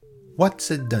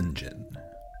What's a dungeon?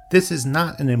 This is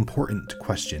not an important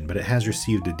question, but it has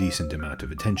received a decent amount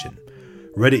of attention.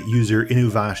 Reddit user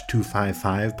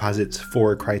Inuvash255 posits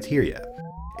 4 criteria.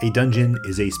 A dungeon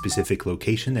is a specific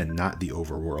location and not the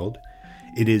overworld.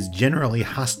 It is generally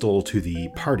hostile to the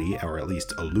party, or at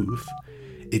least aloof.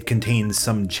 It contains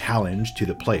some challenge to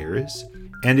the players,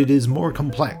 and it is more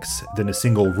complex than a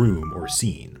single room or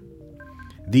scene.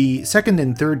 The second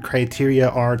and third criteria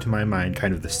are, to my mind,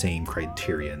 kind of the same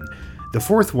criterion. The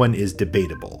fourth one is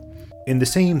debatable. In the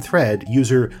same thread,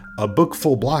 user A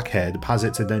Bookful Blockhead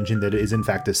posits a dungeon that is in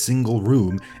fact a single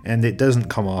room, and it doesn't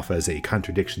come off as a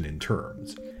contradiction in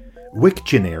terms.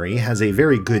 Wiktionary has a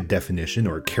very good definition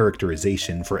or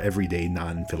characterization for everyday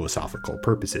non-philosophical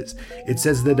purposes. It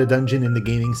says that a dungeon in the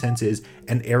gaming sense is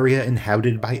an area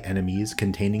inhabited by enemies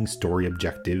containing story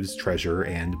objectives, treasure,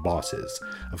 and bosses.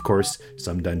 Of course,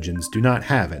 some dungeons do not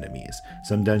have enemies.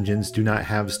 Some dungeons do not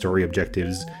have story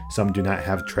objectives. Some do not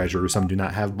have treasure. Some do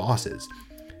not have bosses.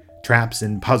 Traps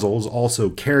and puzzles also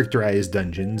characterize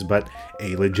dungeons, but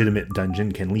a legitimate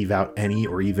dungeon can leave out any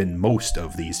or even most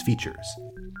of these features.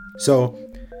 So,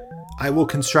 I will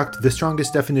construct the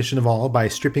strongest definition of all by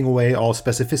stripping away all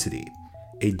specificity.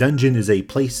 A dungeon is a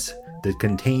place that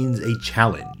contains a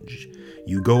challenge.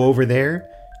 You go over there,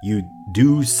 you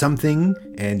do something,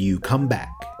 and you come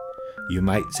back. You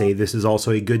might say this is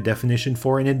also a good definition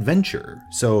for an adventure.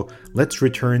 So, let's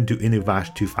return to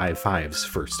Inuvash255's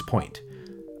first point.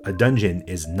 A dungeon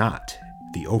is not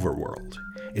the overworld.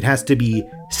 It has to be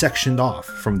sectioned off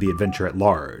from the adventure at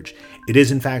large. It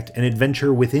is, in fact, an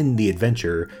adventure within the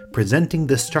adventure, presenting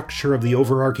the structure of the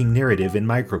overarching narrative in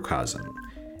microcosm.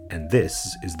 And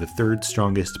this is the third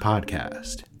strongest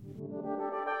podcast.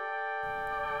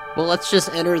 Well, let's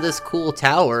just enter this cool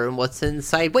tower and what's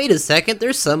inside. Wait a second,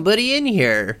 there's somebody in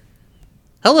here.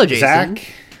 Hello, Jason.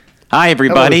 Zach. Hi,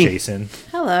 everybody. Hello, Jason.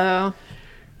 Hello.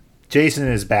 Jason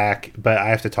is back, but I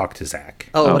have to talk to Zach.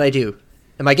 Oh, what'd I do?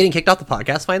 Am I getting kicked off the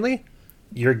podcast finally?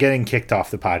 You're getting kicked off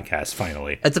the podcast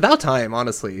finally. It's about time,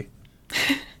 honestly.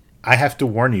 I have to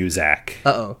warn you, Zach.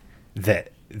 Uh-oh.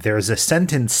 That there's a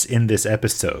sentence in this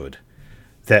episode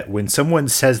that when someone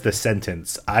says the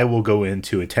sentence, I will go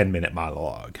into a 10-minute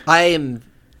monologue. I am...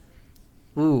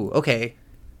 Ooh, okay.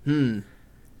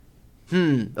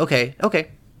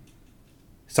 Okay.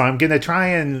 So I'm going to try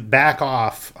and back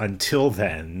off until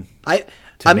then. I'm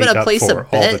going to place a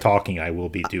bet. All the talking I will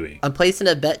be doing. I'm placing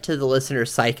a bet to the listener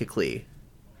psychically.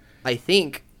 I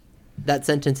think that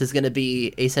sentence is going to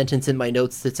be a sentence in my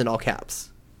notes that's in all caps.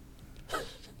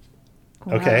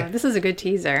 Okay. Wow, this is a good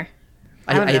teaser.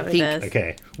 I think. think.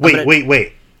 Okay.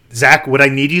 Wait. Zach, what I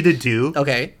need you to do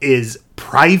is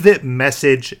private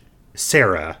message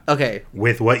Sarah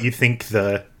with what you think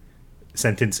the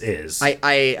sentence is.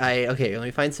 Okay, let me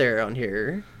find Sarah on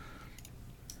here.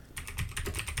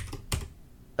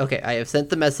 Okay, I have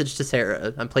sent the message to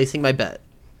Sarah. I'm placing my bet.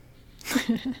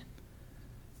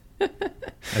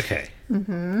 Okay.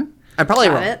 Mm-hmm. I'm probably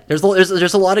wrong. There's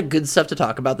a lot of good stuff to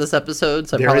talk about this episode,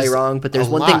 so I'm probably wrong, but there's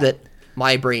one thing that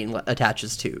my brain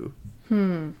attaches to.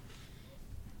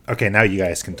 Okay, now you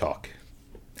guys can talk.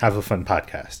 Have a fun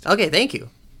podcast. Okay, thank you.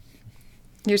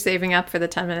 You're saving up for the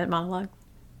 10-minute monologue.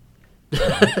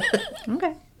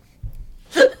 Okay.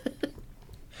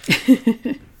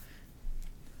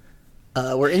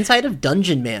 We're inside of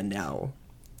Dungeon Man now.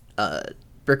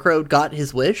 Brick Road got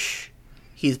his wish.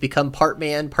 He's become part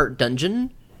man, part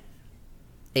dungeon.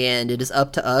 And it is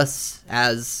up to us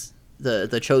as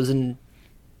the chosen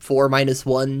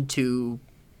 4-1 to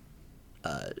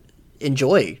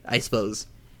enjoy, I suppose.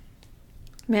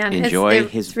 Man, enjoy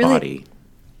his really, body.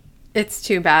 It's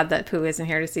too bad that Pooh isn't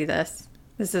here to see this.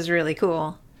 This is really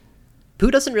cool.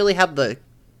 Pooh doesn't really have the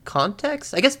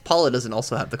context. I guess Paula doesn't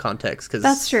also have the context. Cause...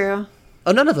 That's true.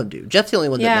 Oh, none of them do. Jeff's the only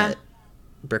one that met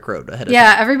Brick Road ahead of time.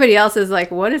 Yeah, everybody else is like,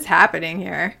 what is happening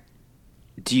here?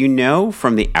 Do you know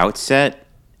from the outset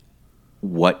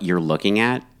what you're looking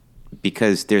at?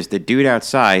 Because there's the dude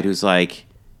outside who's like,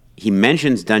 he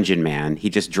mentions Dungeon Man. He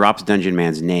just drops Dungeon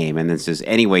Man's name and then says,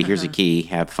 anyway, here's a key.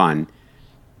 Have fun.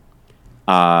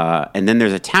 And then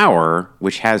there's a tower,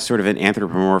 which has sort of an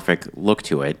anthropomorphic look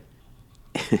to it.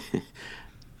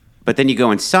 But then you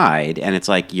go inside, and it's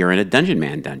like you're in a Dungeon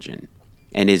Man dungeon.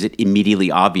 And is it immediately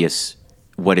obvious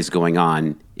what is going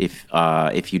on if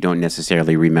you don't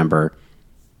necessarily remember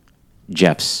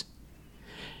Jeff's?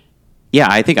 Yeah,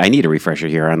 I think I need a refresher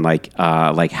here on like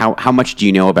how much do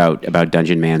you know about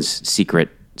Dungeon Man's secret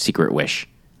wish?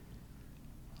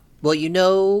 Well, you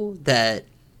know that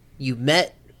you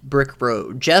met Brick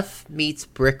Road. Jeff meets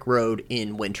Brick Road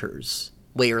in Winters,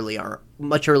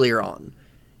 much earlier on.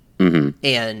 Mm-hmm.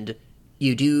 And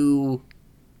you do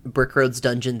Brickroad's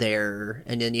dungeon there,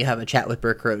 and then you have a chat with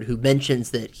Brickroad, who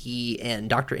mentions that he and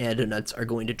Dr. Andonuts are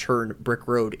going to turn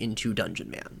Brickroad into Dungeon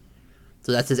Man.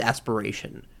 So that's his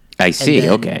aspiration. I see,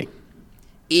 okay.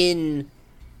 In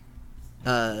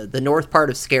the north part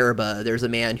of Scaraba, there's a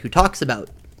man who talks about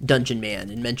Dungeon Man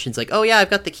and mentions, like, oh yeah, I've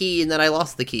got the key, and then I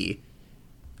lost the key.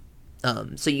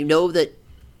 So you know that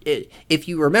if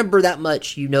you remember that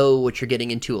much, you know what you're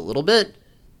getting into a little bit,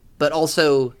 but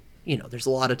also, you know, there's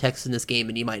a lot of text in this game,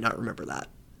 and you might not remember that.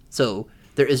 So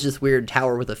there is this weird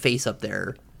tower with a face up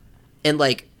there. And,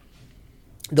 like,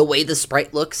 the way the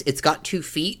sprite looks, it's got 2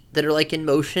 feet that are, like, in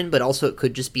motion, but also it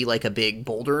could just be, like, a big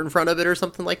boulder in front of it or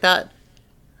something like that.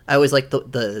 I always like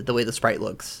the way the sprite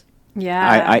looks.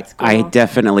 Yeah, I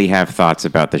definitely have thoughts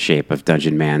about the shape of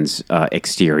Dungeon Man's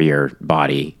exterior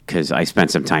body, because I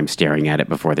spent some time staring at it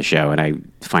before the show, and I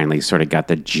finally sort of got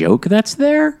the joke that's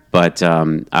there. But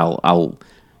it'll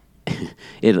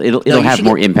have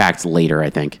more impact later, I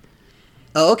think.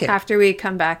 Oh, okay. After we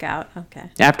come back out.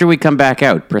 Okay. After we come back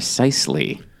out,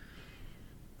 precisely.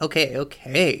 Okay.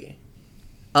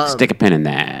 Stick a pin in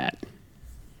that.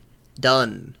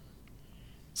 Done.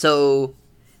 So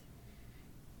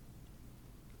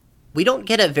we don't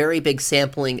get a very big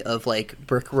sampling of, like,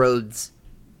 Brickroad's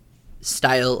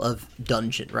style of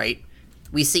dungeon, right?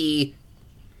 We see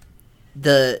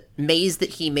the maze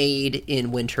that he made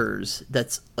in Winters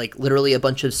that's, like, literally a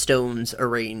bunch of stones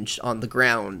arranged on the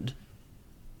ground,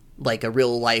 like a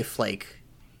real-life, like,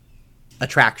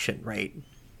 attraction, right?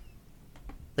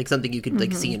 Like something you could,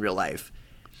 like, see in real life.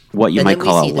 What you And might then we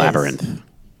call a see this. labyrinth.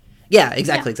 Yeah,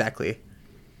 exactly.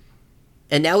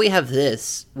 And now we have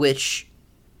this, which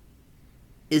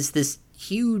is this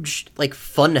huge, like,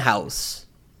 fun house,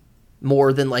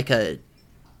 more than, like, a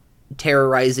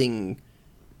terrorizing,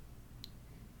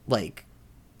 like,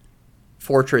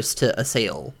 fortress to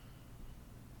assail.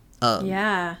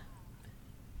 Yeah,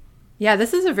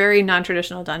 this is a very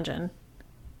non-traditional dungeon.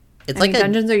 It's I like think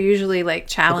dungeons are usually, like,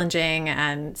 challenging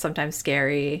and sometimes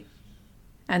scary,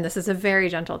 and this is a very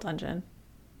gentle dungeon.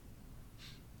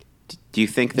 Do you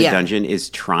think the dungeon is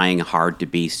trying hard to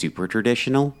be super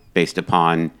traditional based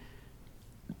upon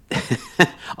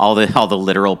all the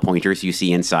literal pointers you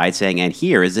see inside saying, and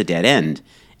here is a dead end?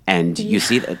 And you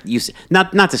see that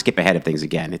not to skip ahead of things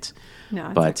again. It's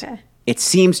okay. It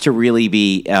seems to really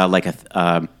be like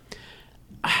a.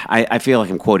 I feel like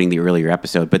I'm quoting the earlier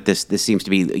episode, but this seems to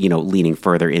be, you know, leaning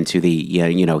further into the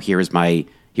here's my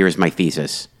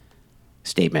thesis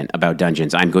statement about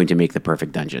dungeons. I'm going to make the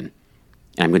perfect dungeon.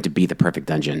 And I'm going to be the perfect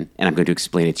dungeon, and I'm going to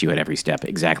explain it to you at every step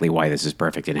exactly why this is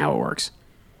perfect and how it works.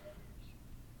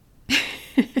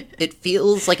 It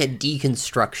feels like a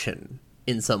deconstruction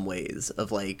in some ways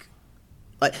of, like,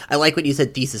 I like when you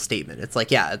said thesis statement. It's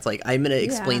like, I'm going to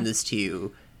explain this to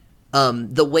you.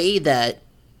 The way that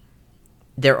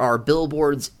there are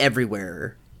billboards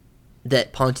everywhere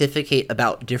that pontificate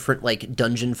about different, like,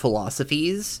 dungeon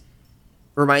philosophies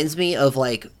reminds me of,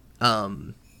 like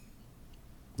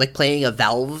playing a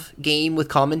Valve game with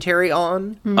commentary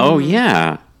on. Oh,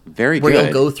 yeah. Very good. Where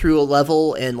you'll go through a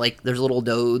level and, like, there's little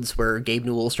nodes where Gabe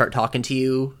Newell will start talking to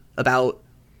you about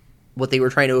what they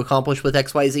were trying to accomplish with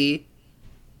XYZ.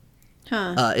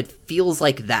 It feels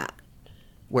like that,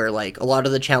 where, like, a lot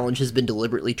of the challenge has been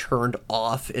deliberately turned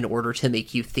off in order to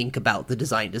make you think about the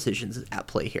design decisions at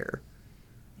play here.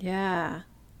 Yeah.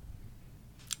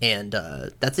 And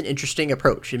that's an interesting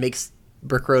approach. It makes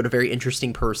Brickroad a very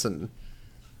interesting person.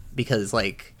 Because,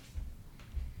 like,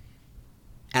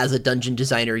 as a dungeon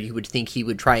designer, you would think he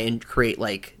would try and create,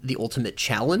 like, the ultimate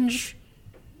challenge.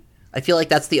 I feel like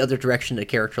that's the other direction a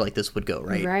character like this would go,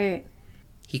 right? Right.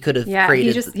 He could have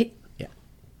created...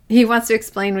 He wants to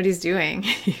explain what he's doing.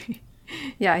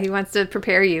 Yeah, he wants to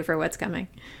prepare you for what's coming.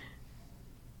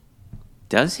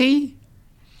 Does he?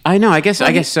 I know, I guess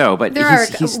so, but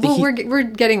we're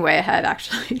getting way ahead,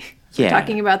 actually. Yeah. We're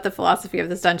talking about the philosophy of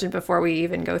this dungeon before we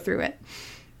even go through it.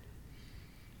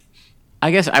 I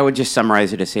guess I would just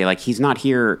summarize it to say, like, he's not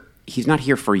here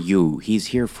for you. He's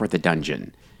here for the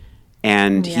dungeon.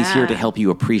 And he's here to help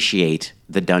you appreciate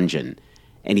the dungeon.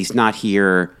 And he's not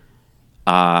here,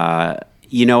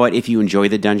 you know what, if you enjoy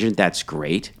the dungeon, that's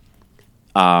great.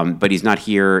 But he's not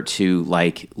here to,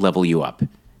 like, level you up.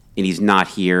 And he's not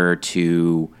here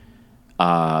to,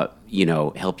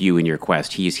 help you in your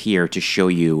quest. He's here to show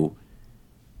you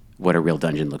what a real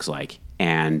dungeon looks like.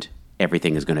 And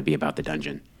everything is going to be about the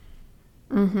dungeon.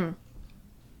 Mm-hmm.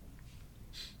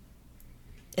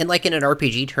 And, like, in an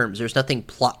RPG terms, there's nothing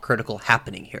plot critical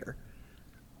happening here.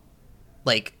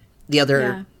 Like,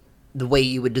 the way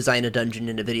you would design a dungeon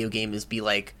in a video game is be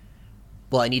like,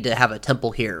 well, I need to have a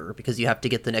temple here because you have to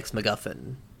get the next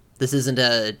MacGuffin. This isn't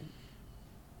a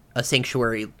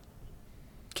sanctuary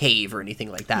cave or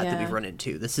anything like that we've run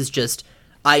into. This is just,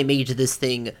 I made this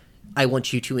thing, I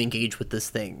want you to engage with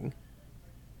this thing.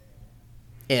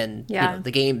 And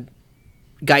the game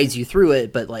guides you through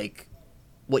it, but like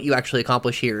what you actually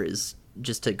accomplish here is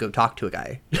just to go talk to a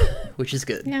guy, which is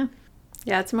good. Yeah,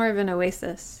 it's more of an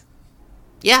oasis.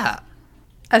 Yeah.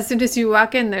 As soon as you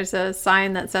walk in, there's a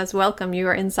sign that says, "Welcome, you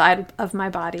are inside of my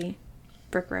body,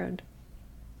 Brick Road,"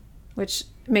 which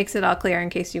makes it all clear in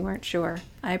case you weren't sure.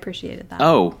 I appreciated that.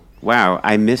 Oh, wow.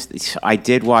 I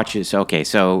did watch it. Okay,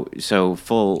 so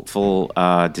full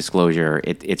disclosure,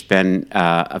 it's been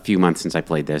a few months since I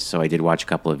played this, so I did watch a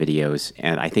couple of videos,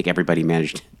 and I think everybody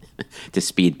managed to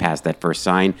speed past that first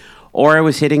sign, or I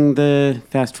was hitting the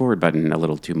fast forward button a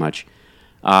little too much.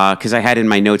 Because I had in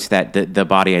my notes that the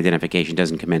body identification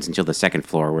doesn't commence until the second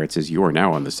floor, where it says, "You are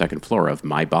now on the second floor of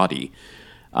my body."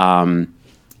 And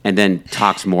then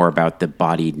talks more about the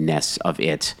bodiedness of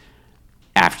it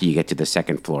after you get to the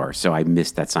second floor. So I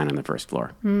missed that sign on the first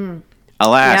floor.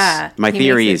 Alas, my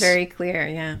theory makes is... it very clear,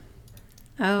 yeah.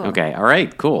 Oh. Okay, all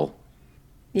right, cool.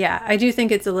 Yeah, I do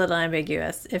think it's a little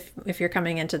ambiguous if you're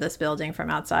coming into this building from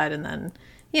outside and then,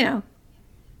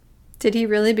 did he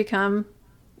really become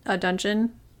a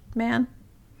dungeon man?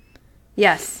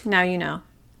 Yes, now you know.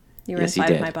 You were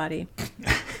inside of my body.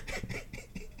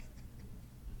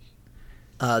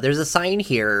 There's a sign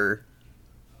here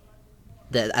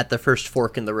that at the first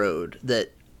fork in the road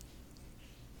that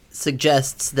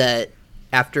suggests that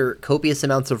after copious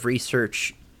amounts of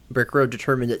research, Brick Road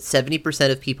determined that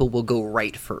 70% of people will go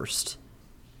right first.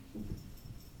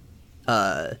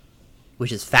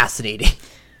 Which is fascinating.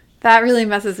 That really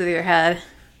messes with your head.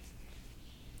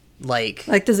 Like,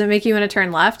 does it make you want to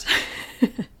turn left?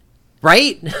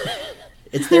 Right?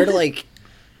 It's there to,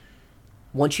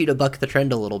 want you to buck the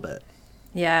trend a little bit.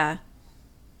 Yeah.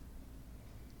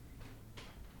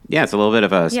 Yeah, it's a little bit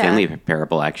of a Stanley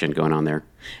Parable action going on there.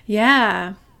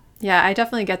 Yeah. Yeah, I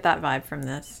definitely get that vibe from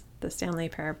this, the Stanley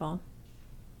Parable.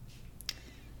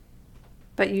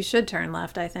 But you should turn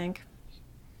left, I think.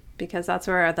 Because that's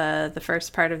where the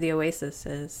first part of the oasis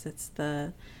is. It's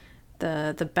the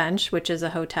bench, which is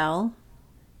a hotel,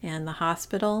 and the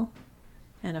hospital,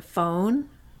 and a phone.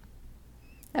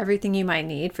 Everything you might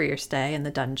need for your stay in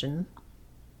the dungeon.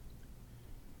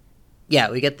 Yeah,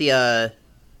 we get the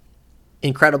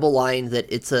incredible line that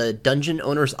it's a dungeon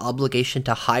owner's obligation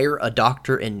to hire a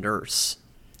doctor and nurse.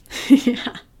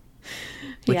 Yeah.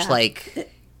 Which,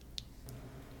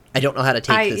 I don't know how to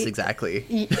take this exactly.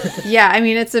 Yeah, I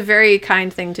mean, it's a very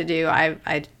kind thing to do.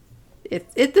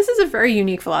 This is a very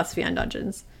unique philosophy on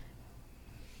dungeons.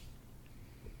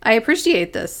 I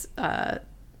appreciate this,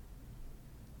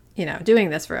 doing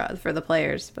this for the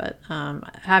players, but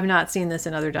have not seen this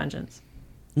in other dungeons.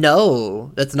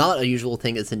 No, that's not a usual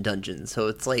thing that's in dungeons. So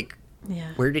it's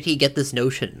yeah. Where did he get this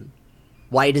notion?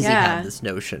 Why does he have this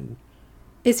notion?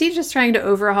 Is he just trying to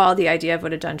overhaul the idea of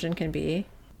what a dungeon can be?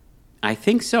 I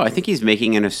think so. I think he's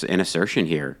making an assertion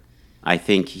here. I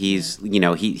think he's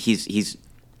he's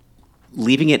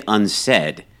leaving it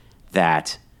unsaid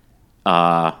that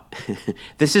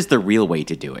this is the real way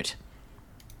to do it.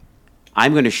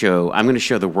 I'm going to show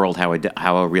the world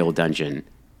how a real dungeon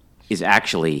is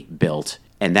actually built,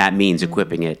 and that means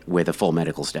equipping it with a full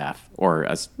medical staff or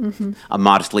a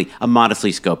modestly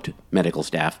scoped medical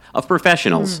staff of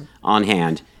professionals on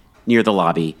hand near the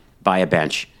lobby by a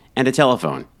bench and a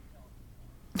telephone.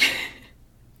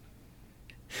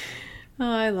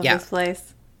 Oh, I love this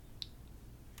place.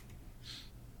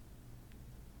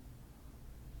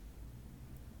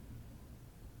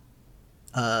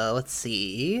 Let's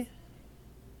see.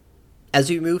 As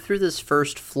we move through this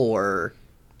first floor,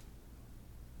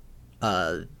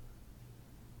 I'm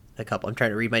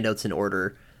trying to read my notes in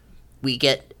order. We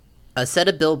get a set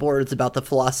of billboards about the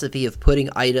philosophy of putting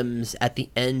items at the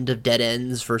end of dead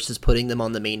ends versus putting them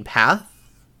on the main path,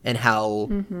 and how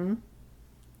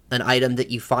an item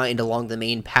that you find along the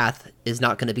main path is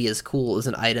not going to be as cool as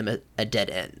an item at a dead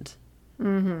end.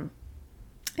 Mm-hmm.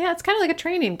 Yeah, it's kind of like a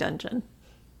training dungeon.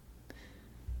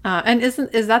 And is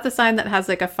that the sign that has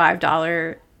a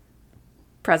 $5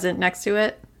 present next to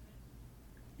it?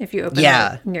 If you open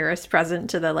the nearest present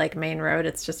to the main road,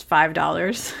 it's just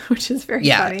 $5, which is very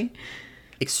funny.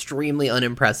 Extremely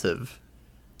unimpressive.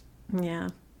 Yeah.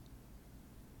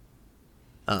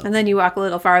 And then you walk a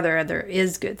little farther and there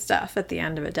is good stuff at the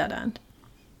end of a dead end.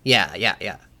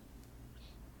 Yeah.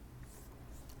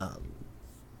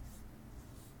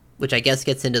 Which I guess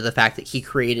gets into the fact that he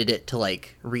created it to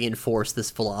reinforce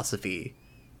this philosophy.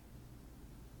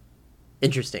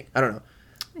 Interesting. I don't know.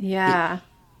 Yeah.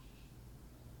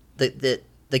 That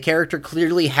the character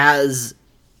clearly has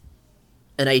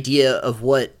an idea of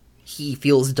what he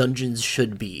feels dungeons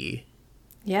should be.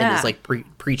 Yeah. And is like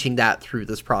preaching that through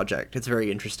this project. It's very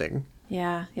interesting.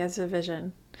 Yeah, he has a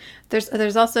vision.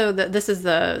 There's also this is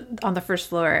on the first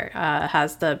floor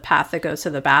has the path that goes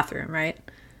to the bathroom, right?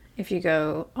 If you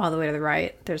go all the way to the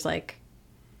right, there's like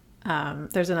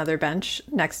there's another bench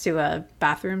next to a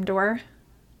bathroom door.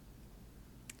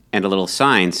 And a little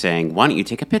sign saying, "Why don't you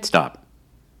take a pit stop?"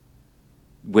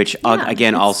 Which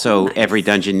again, it's also so nice. every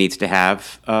dungeon needs to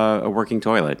have a working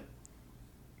toilet.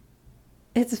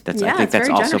 I think that's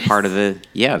also part of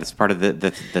that's part of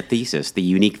the thesis, the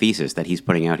unique thesis that he's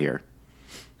putting out here.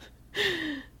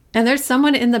 And there's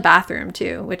someone in the bathroom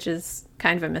too, which is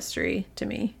kind of a mystery to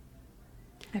me.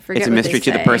 I forget. It's a what mystery they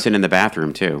to the say. person in the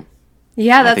bathroom too.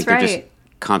 Yeah, I that's think they're just right.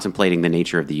 contemplating the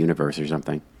nature of the universe or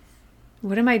something.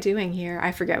 What am I doing here?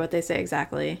 I forget what they say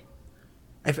exactly.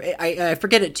 I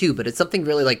forget it too, but it's something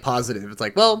really like positive. It's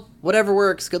like, well, whatever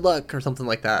works, good luck, or something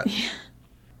like that.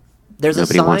 There's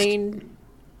Nobody a wants sign.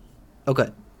 Okay.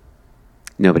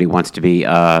 Nobody wants to be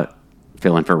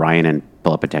fill in for Ryan and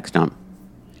pull up a text dump.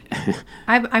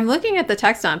 I'm looking at the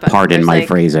text dump. But Pardon there's, my like,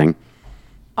 phrasing.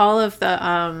 All of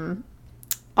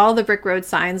the Brick Road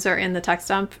signs are in the text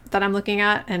dump that I'm looking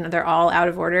at, and they're all out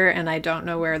of order, and I don't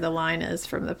know where the line is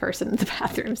from the person in the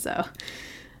bathroom, so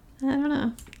I don't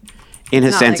know. In a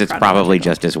It's not, sense, like, it's probably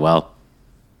chronological. just as well.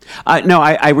 No,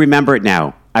 I remember it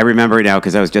now. I remember it now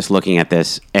because I was just looking at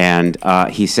this, and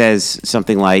he says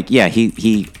something like, "Yeah,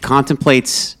 he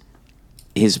contemplates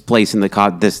his place in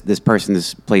the this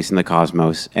person's place in the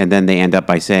cosmos," and then they end up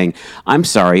by saying, "I'm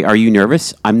sorry, are you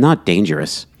nervous? I'm not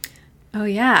dangerous." Oh,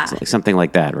 yeah. Like something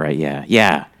like that, right? Yeah,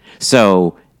 yeah.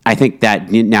 So I think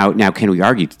that now can we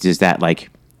argue, does that like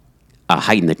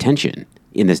heighten the tension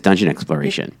in this dungeon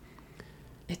exploration?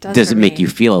 It does. Does for it make me. you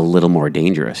feel a little more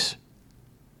dangerous?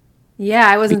 Yeah,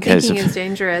 I wasn't because thinking of- it's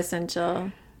dangerous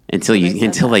until Until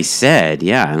that. they said,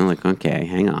 yeah, and I'm like, okay,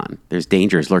 hang on. There's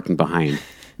dangers lurking behind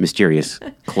mysterious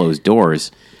closed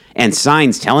doors and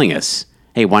signs telling us,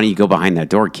 hey, why don't you go behind that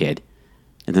door, kid?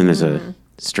 And then there's a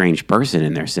strange person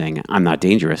in there saying, I'm not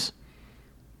dangerous.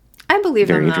 I believe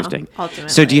Very them, though, interesting. ultimately.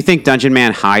 So do you think Dungeon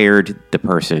Man hired the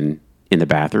person in the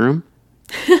bathroom?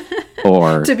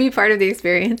 Or to be part of the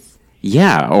experience?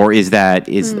 yeah, or is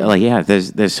like, yeah,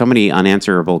 there's so many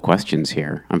unanswerable questions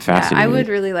here. I'm Yeah, fascinated. I would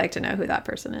really like to know who that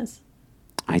person is.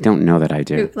 I don't know that I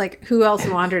do. Who else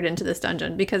wandered into this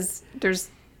dungeon? Because there's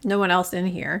no one else in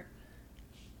here.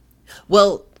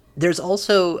 Well, there's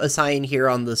also a sign here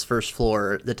on this first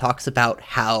floor that talks about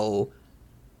how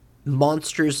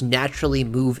monsters naturally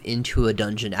move into a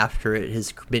dungeon after it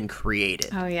has been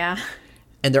created. Oh, yeah.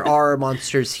 And there are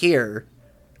monsters here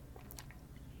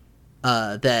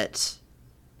that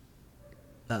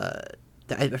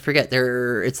I forget.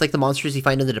 It's like the monsters you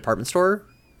find in the department store,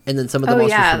 and then some of the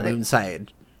monsters from Moonside.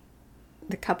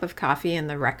 The cup of coffee and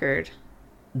the record.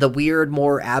 The weird,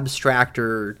 more abstract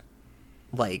or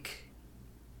like,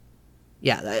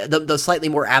 yeah, the slightly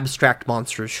more abstract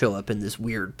monsters show up in this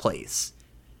weird place.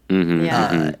 Mm-hmm.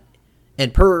 Yeah.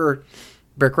 And per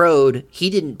Brick Road, he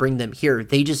didn't bring them here.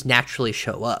 They just naturally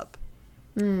show up.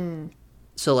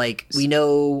 So, like, we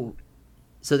know...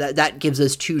 So that gives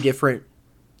us two different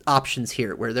options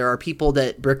here, where there are people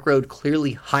that Brick Road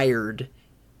clearly hired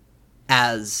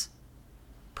as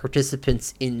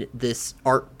participants in this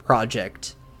art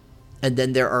project, and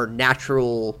then there are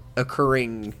natural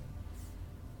occurring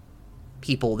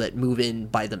people that move in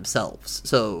by themselves.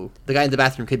 So the guy in the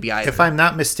bathroom could be either. If I'm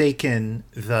not mistaken,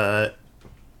 the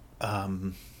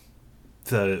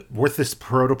worthless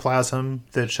protoplasm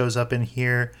that shows up in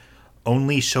here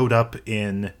only showed up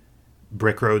in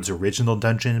Brick Road's original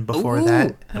dungeon before Ooh.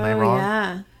 that. Am I wrong?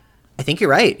 Yeah. I think you're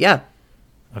right, yeah.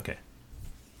 Okay.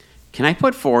 Can I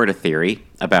put forward a theory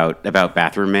about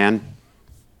Bathroom Man?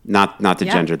 Not to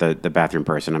Yeah. gender the bathroom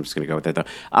person. I'm just going to go with it though.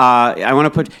 I want to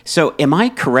put. So, am I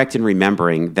correct in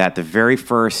remembering that the very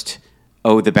first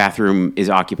the bathroom is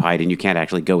occupied and you can't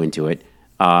actually go into it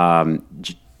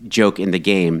joke in the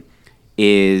game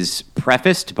is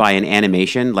prefaced by an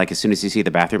animation? Like as soon as you see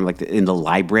the bathroom, like in the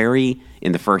library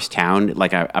in the first town,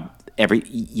 like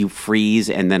you freeze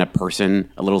and then a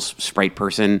little sprite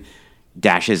person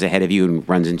dashes ahead of you and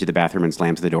runs into the bathroom and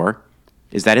slams the door.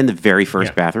 Is that in the very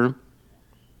first bathroom?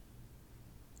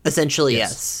 Essentially,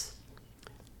 Yes. yes.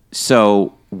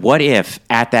 So what if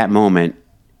at that moment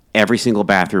every single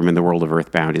bathroom in the world of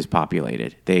Earthbound is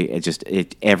populated?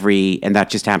 And that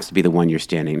just happens to be the one you're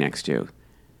standing next to,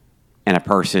 and a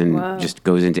person Whoa. just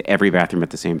goes into every bathroom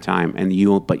at the same time, and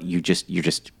you're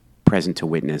just present to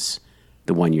witness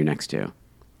the one you're next to.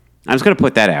 I'm just going to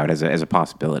put that out as a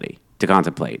possibility. to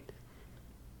contemplate.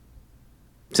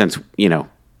 Since,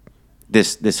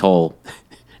 this whole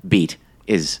beat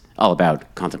is all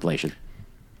about contemplation.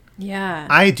 Yeah.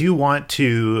 I do want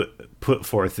to put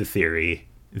forth the theory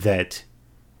that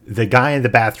the guy in the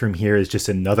bathroom here is just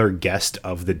another guest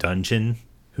of the dungeon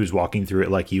who's walking through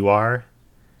it like you are.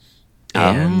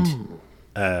 And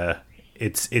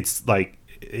it's like,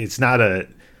 it's not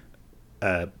an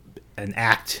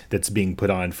act that's being put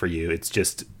on for you. It's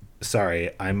just, sorry,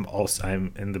 I'm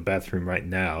in the bathroom right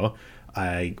now.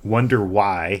 I wonder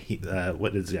why.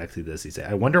 What exactly does he say?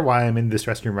 I wonder why I'm in this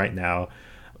restroom right now.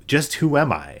 Just who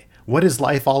am I? What is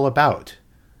life all about?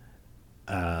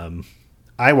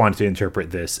 I want to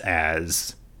interpret this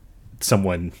as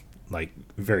someone like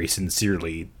very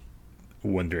sincerely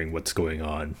wondering what's going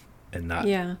on and not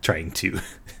trying to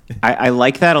I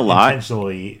like that a lot.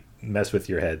 Intentionally mess with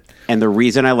your head. And the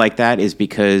reason I like that is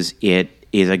because it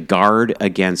is a guard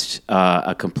against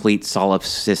a complete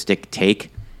solipsistic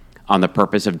take on the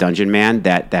purpose of Dungeon Man,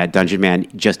 that Dungeon Man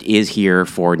just is here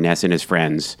for Ness and his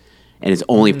friends, and his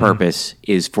only purpose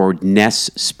is for Ness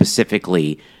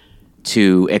specifically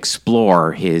to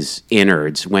explore his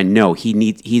innards, when no,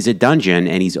 he's a dungeon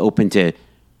and he's open to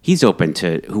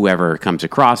whoever comes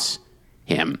across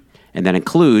him. And that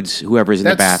includes whoever's in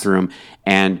the bathroom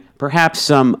and perhaps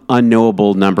some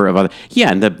unknowable number of other.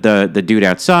 Yeah, and the dude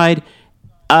outside,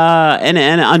 and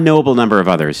an unknowable number of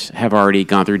others have already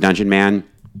gone through Dungeon Man.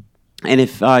 And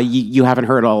if you haven't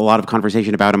heard a lot of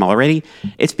conversation about him already,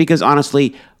 it's because,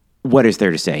 honestly, what is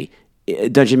there to say?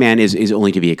 Dungeon Man is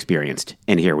only to be experienced,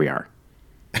 and here we are.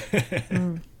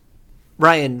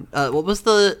 Ryan, what was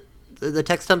the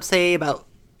text dump say about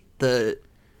the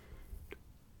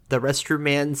restroom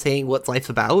man saying what's life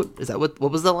about? Is that what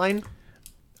was the line?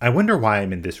 I wonder why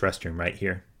I'm in this restroom right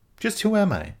here. Just who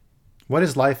am I? What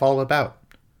is life all about?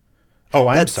 Oh,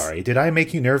 I'm sorry. Did I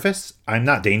make you nervous? I'm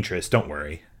not dangerous. Don't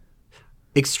worry.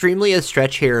 Extremely a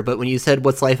stretch here, but when you said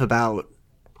what's life about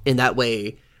in that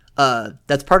way,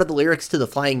 that's part of the lyrics to the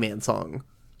Flying Man song.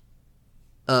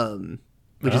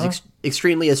 Which is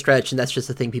extremely a stretch, and that's just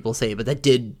a thing people say, but that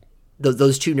did...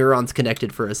 Those two neurons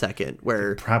connected for a second,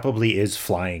 where... Probably is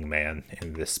Flying Man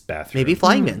in this bathroom. Maybe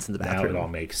Flying Man's in the bathroom. Now it all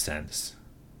makes sense.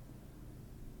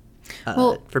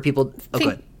 Well, for people... go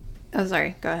ahead. Oh,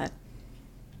 sorry. Go ahead.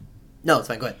 No, it's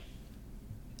fine. Go ahead.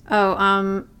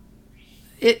 Oh,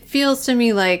 it feels to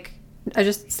me like,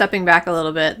 just stepping back a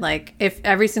little bit, like if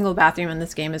every single bathroom in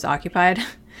this game is occupied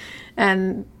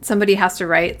and somebody has to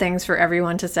write things for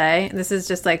everyone to say, this is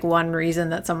just like one reason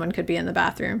that someone could be in the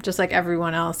bathroom, just like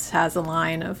everyone else has a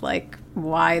line of like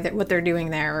what they're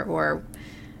doing there, or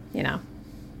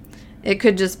it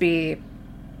could just be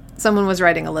someone was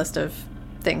writing a list of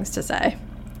things to say,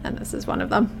 and this is one of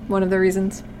the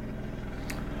reasons.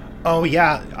 Oh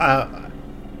yeah,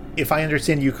 if I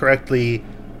understand you correctly,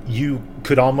 you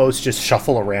could almost just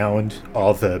shuffle around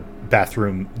all the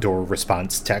bathroom door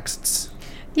response texts.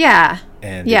 Yeah.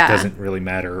 And it doesn't really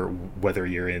matter whether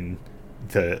you're in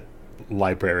the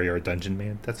library or Dungeon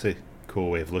Man. That's a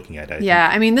cool way of looking at it.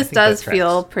 I mean, this does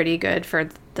feel pretty good for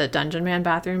the Dungeon Man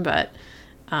bathroom, but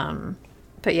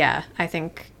yeah, I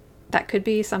think that could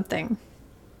be something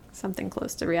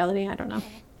close to reality. I don't know.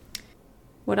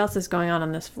 What else is going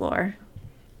on this floor?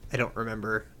 I don't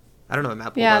remember. I don't know a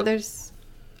map. Yeah, there's...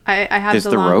 I have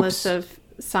the long list of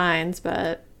signs,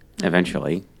 but...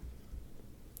 Eventually.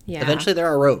 Yeah. Eventually there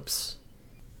are ropes.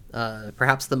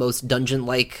 Perhaps the most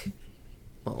dungeon-like...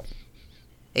 Well,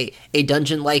 a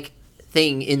dungeon-like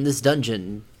thing in this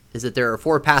dungeon is that there are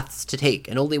 4 paths to take,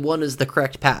 and only one is the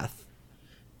correct path.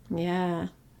 Yeah.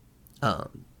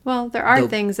 Well, there are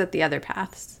things at the other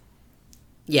paths.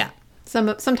 Yeah.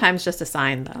 Sometimes just a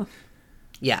sign, though.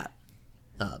 Yeah.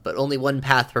 But only one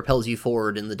path propels you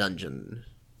forward in the dungeon.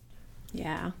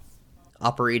 Yeah.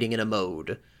 Operating in a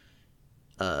mode.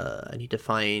 I need to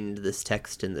find this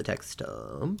text in the text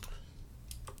dump.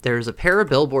 There's a pair of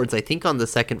billboards, I think, on the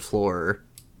 2nd floor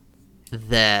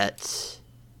that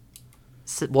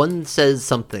one says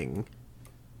something,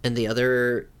 and the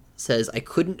other says, "I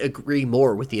couldn't agree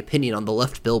more with the opinion on the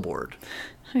left billboard."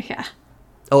 Yeah.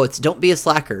 Oh, it's "Don't be a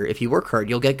slacker. If you work hard,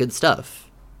 you'll get good stuff,"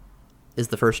 is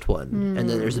the first one. And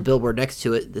then there's a billboard next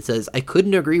to it that says, "I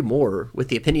couldn't agree more with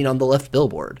the opinion on the left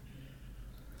billboard."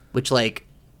 Which, like,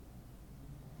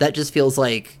 that just feels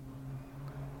like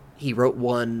he wrote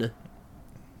one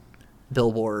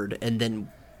billboard and then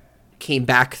came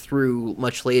back through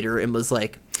much later and was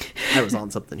like, I was on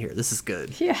something here. This is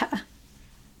good. Yeah.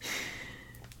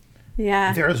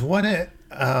 Yeah. There's one of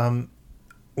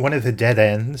the dead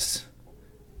ends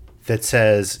that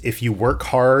says, if you work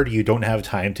hard, you don't have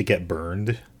time to get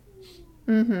burned.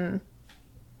 Mm-hmm.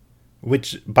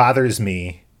 which bothers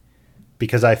me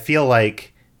because I feel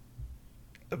like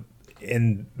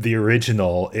in the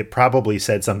original, it probably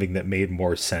said something that made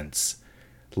more sense.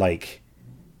 Like,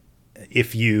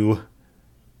 if you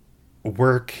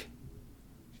work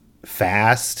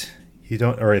fast, you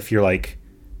don't, or if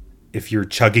you're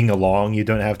chugging along, you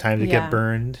don't have time to get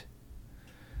burned.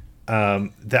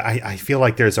 That I feel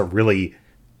like there's a really,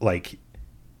 like,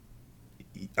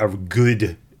 a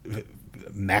good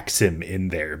maxim in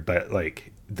there, but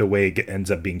like the way it ends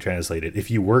up being translated,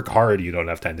 if you work hard, you don't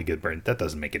have time to get burned. That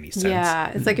doesn't make any sense. Yeah,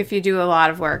 it's like if you do a lot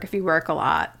of work, if you work a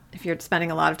lot, if you're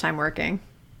spending a lot of time working.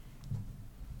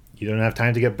 You don't have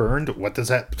time to get burned? What does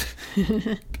that...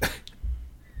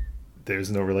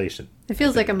 There's no relation. It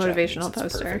feels like a motivational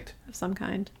poster of some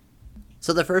kind.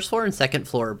 So the first floor and second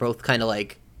floor are both kind of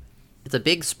like, it's a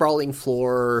big sprawling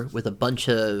floor with a bunch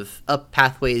of up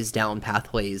pathways, down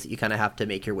pathways that you kind of have to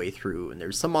make your way through. And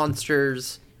there's some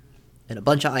monsters and a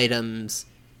bunch of items.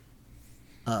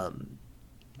 But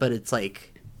it's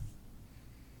like,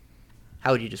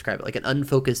 how would you describe it? Like an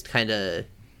unfocused kind of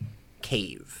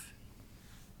cave.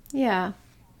 Yeah.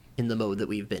 In the mode that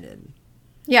we've been in.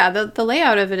 Yeah, the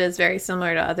layout of it is very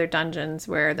similar to other dungeons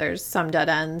where there's some dead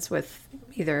ends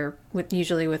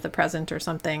usually with a present or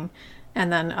something,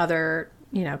 and then other,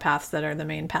 paths that are the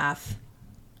main path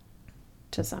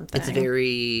to something. It's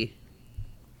very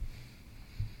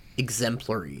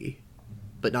exemplary,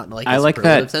 but not in like I a like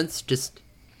superlative that sense. Just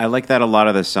I like that a lot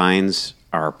of the signs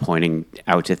are pointing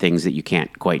out to things that you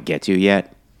can't quite get to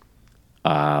yet.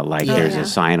 There's a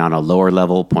sign on a lower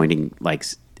level pointing,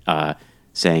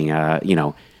 saying,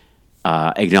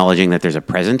 acknowledging that there's a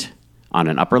present on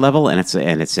an upper level, and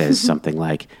it says something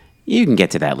like, "You can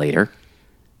get to that later."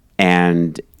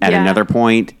 And at another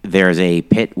point, there's a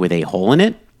pit with a hole in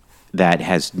it that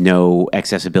has no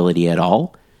accessibility at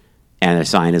all, and the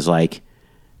sign is like,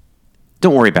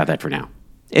 "Don't worry about that for now.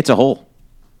 It's a hole."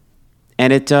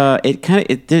 And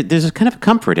there's a kind of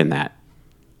comfort in that.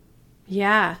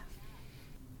 Yeah.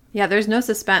 Yeah, there's no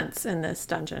suspense in this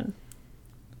dungeon.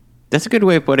 That's a good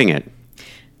way of putting it.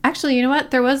 Actually, you know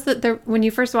what? There was when you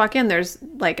first walk in, there's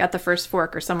like at the first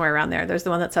fork or somewhere around there's the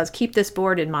one that says, "Keep this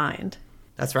board in mind."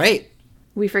 that's right.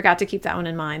 We forgot to keep that one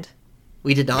in mind.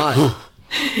 We did not.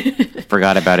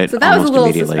 Forgot about it. So that was a little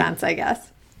immediately. suspense, I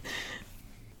guess.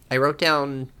 I wrote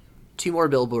down 2 more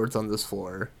billboards on this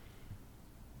floor.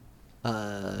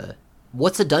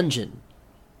 What's a dungeon?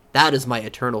 That is my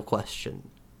eternal question.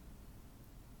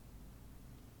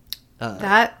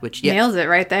 That nails it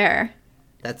right there.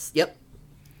 Yep.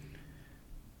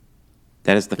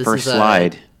 That is the first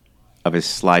slide of his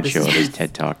slideshow of his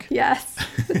TED Talk. Yes.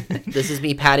 This is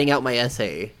me padding out my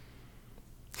essay.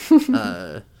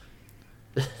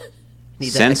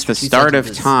 Since the start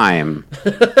of time,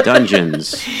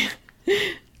 dungeons.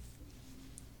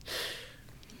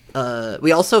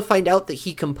 We also find out that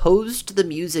he composed the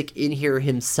music in here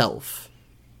himself.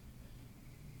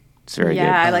 It's very good.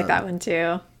 Yeah, I like that one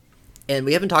too. And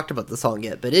we haven't talked about the song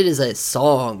yet, but it is a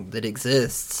song that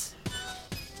exists.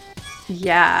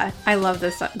 Yeah, I love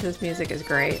this. This music is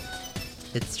great.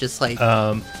 It's just like...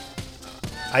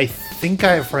 I think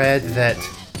I've read that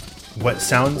what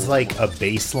sounds like a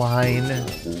bass line,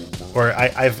 or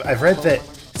I've read that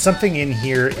something in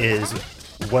here is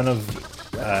one of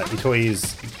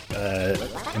Itoi's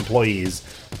employees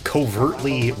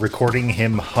covertly recording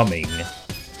him humming,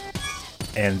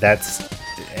 and that's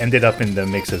ended up in the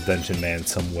mix of Dungeon Man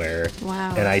somewhere.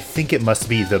 Wow. And I think it must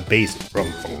be the bass.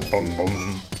 Rum, bum, bum,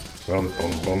 bum, rum,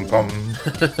 bum, bum, bum.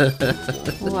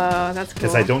 Whoa, that's cool.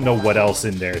 Because I don't know what else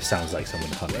in there sounds like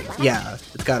someone humming. Yeah,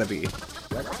 it's gotta be.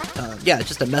 It's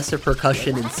just a mess of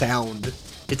percussion and sound.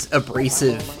 It's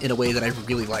abrasive in a way that I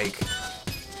really like.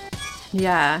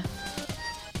 Yeah.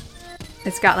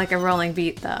 It's got like a rolling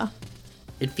beat though.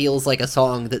 It feels like a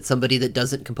song that somebody that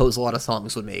doesn't compose a lot of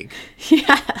songs would make.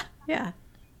 Yeah.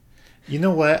 You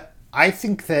know what? I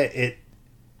think that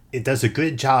it does a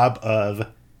good job of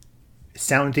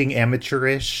sounding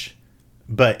amateurish,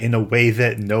 but in a way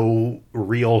that no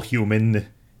real human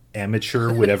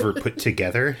amateur would ever put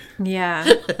together.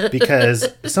 Yeah.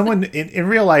 Because someone in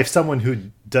real life, someone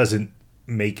who doesn't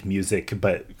make music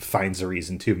but finds a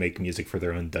reason to make music for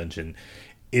their own dungeon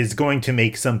is going to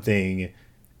make something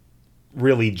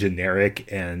really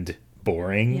generic and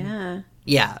boring. Yeah.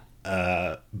 Yeah.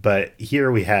 But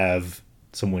here we have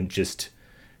someone just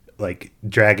like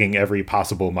dragging every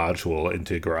possible module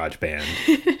into GarageBand.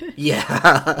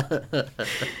 Yeah.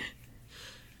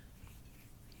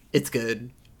 It's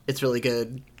good. It's really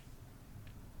good.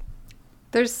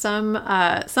 There's some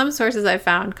sources I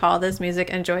found call this music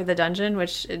 "Enjoy the Dungeon,"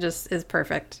 which it just is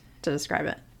perfect to describe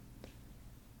it.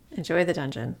 Enjoy the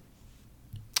dungeon.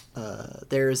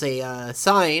 There's a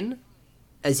sign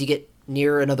as you get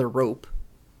near another rope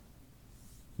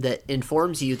that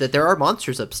informs you that there are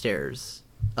monsters upstairs.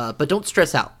 But don't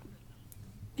stress out.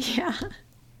 Yeah.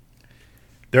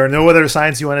 There are no other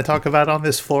signs you want to talk about on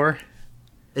this floor?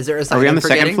 Is there a sign? Are we on I'm the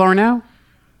forgetting? second floor now?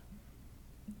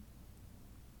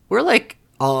 We're like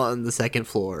on the second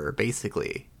floor,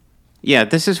 basically. Yeah,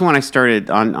 this is when I started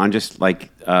on just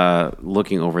like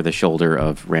looking over the shoulder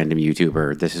of random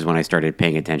YouTuber. This is when I started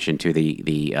paying attention to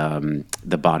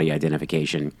the body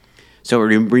identification. So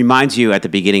it reminds you at the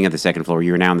beginning of the second floor,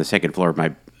 you're now on the second floor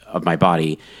of my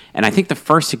body, and I think the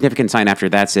first significant sign after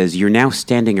that says you're now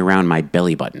standing around my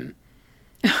belly button.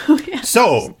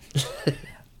 So,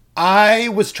 I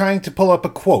was trying to pull up a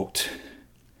quote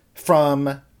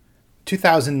from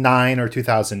 2009 or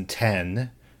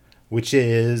 2010, which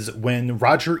is when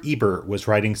Roger Ebert was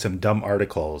writing some dumb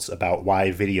articles about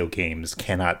why video games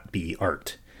cannot be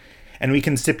art. And we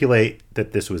can stipulate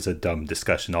that this was a dumb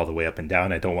discussion all the way up and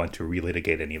down. I don't want to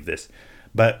relitigate any of this.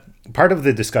 But part of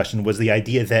the discussion was the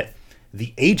idea that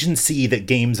the agency that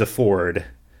games afford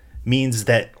means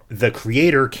that the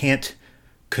creator can't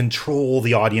control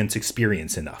the audience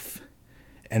experience enough.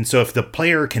 And so if the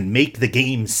player can make the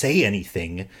game say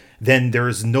anything, then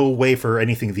there's no way for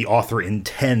anything the author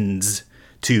intends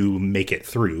to make it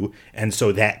through. And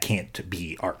so that can't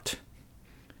be art.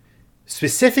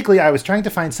 Specifically, I was trying to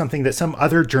find something that some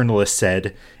other journalist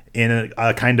said in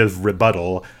a kind of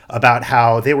rebuttal about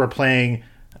how they were playing,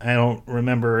 I don't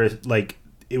remember, like,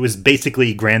 it was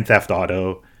basically Grand Theft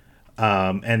Auto.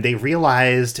 And they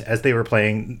realized as they were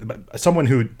playing, someone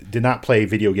who did not play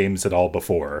video games at all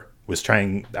before was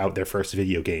trying out their first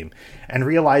video game and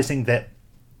realizing that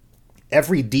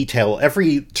every detail,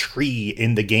 every tree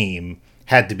in the game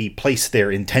had to be placed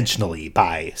there intentionally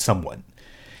by someone.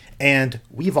 And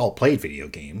we've all played video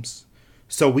games,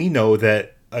 so we know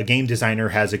that a game designer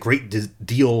has a great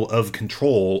deal of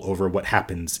control over what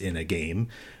happens in a game.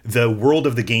 The world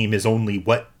of the game is only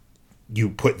what you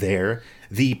put there.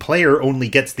 The player only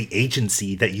gets the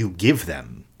agency that you give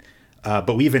them.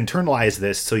 But we've internalized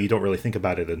this, so you don't really think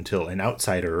about it until an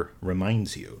outsider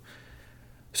reminds you.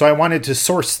 So I wanted to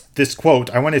source this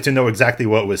quote. I wanted to know exactly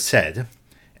what was said.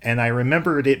 And I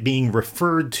remembered it being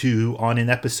referred to on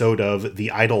an episode of the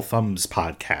Idle Thumbs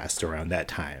podcast around that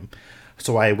time.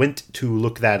 So I went to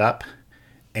look that up,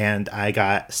 and I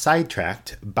got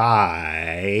sidetracked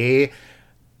by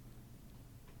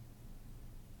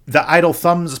the Idle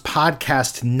Thumbs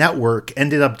podcast network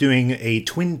ended up doing a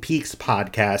Twin Peaks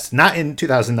podcast, not in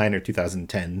 2009 or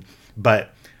 2010,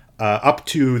 but up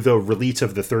to the release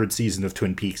of the third season of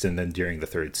Twin Peaks and then during the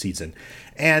third season.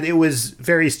 And it was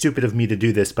very stupid of me to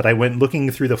do this, but I went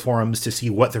looking through the forums to see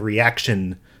what the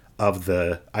reaction of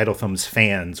the Idle Thumbs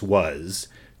fans was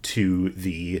to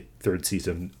the third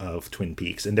season of Twin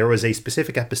Peaks. And there was a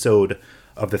specific episode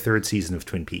of the third season of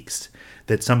Twin Peaks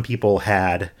that some people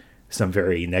had some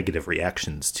very negative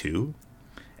reactions to.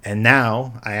 And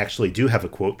now I actually do have a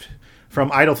quote from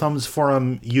Idle Thumbs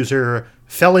forum user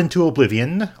Fell Into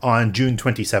Oblivion on June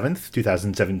 27th,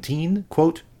 2017,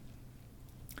 quote,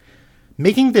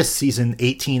 "Making this season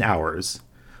 18 hours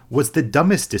was the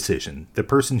dumbest decision the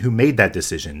person who made that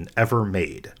decision ever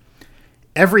made.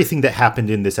 Everything that happened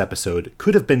in this episode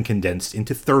could have been condensed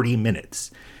into 30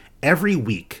 minutes. Every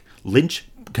week, Lynch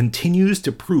continues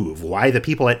to prove why the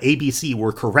people at ABC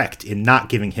were correct in not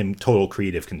giving him total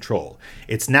creative control.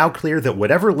 It's now clear that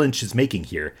whatever Lynch is making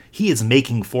here, he is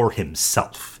making for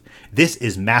himself. This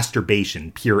is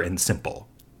masturbation, pure and simple."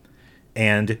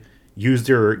 And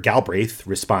user Galbraith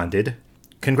responded,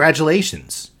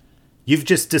 "Congratulations. You've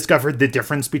just discovered the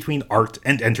difference between art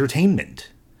and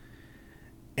entertainment."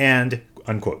 And,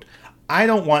 unquote. I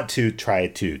don't want to try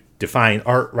to define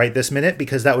art right this minute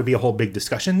because that would be a whole big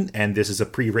discussion, and this is a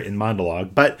pre-written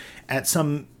monologue, but at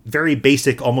some very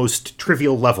basic, almost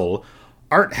trivial level,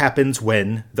 art happens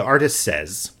when the artist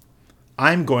says,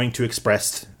 I'm going to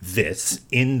express this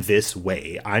in this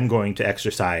way. I'm going to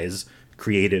exercise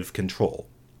creative control.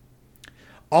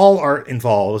 All art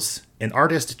involves an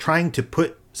artist trying to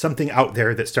put something out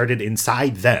there that started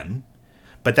inside them,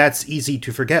 but that's easy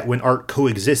to forget when art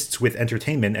coexists with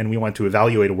entertainment and we want to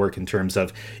evaluate a work in terms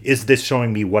of, is this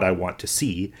showing me what I want to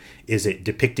see? Is it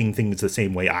depicting things the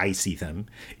same way I see them?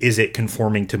 Is it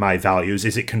conforming to my values?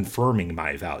 Is it confirming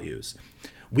my values?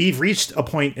 We've reached a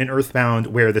point in Earthbound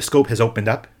where the scope has opened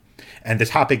up, and the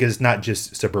topic is not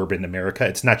just suburban America,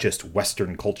 it's not just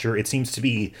Western culture, it seems to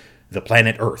be the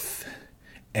planet Earth.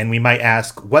 And we might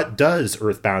ask, what does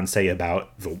Earthbound say about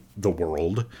the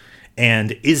world?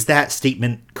 And is that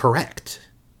statement correct?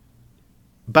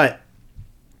 But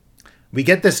we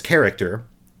get this character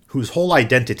whose whole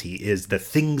identity is the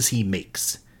things he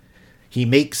makes. He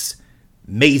makes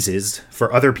mazes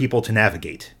for other people to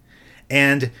navigate.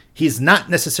 And he's not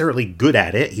necessarily good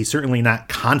at it. He's certainly not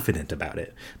confident about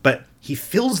it. But he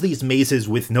fills these mazes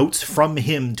with notes from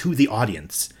him to the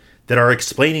audience that are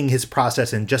explaining his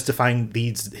process and justifying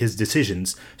his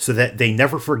decisions so that they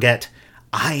never forget,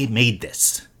 I made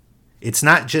this. It's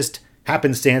not just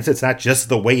happenstance. It's not just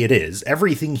the way it is.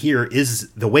 Everything here is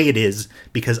the way it is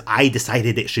because I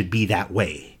decided it should be that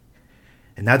way.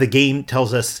 And now the game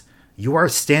tells us, you are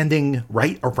standing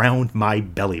right around my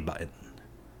belly button.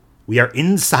 We are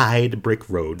inside Brick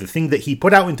Road. The thing that he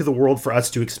put out into the world for us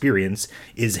to experience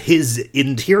is his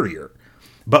interior.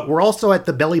 But we're also at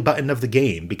the belly button of the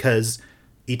game because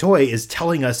Itoi is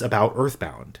telling us about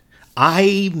Earthbound.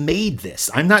 I made this.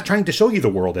 I'm not trying to show you the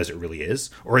world as it really is,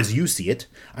 or as you see it.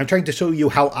 I'm trying to show you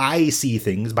how I see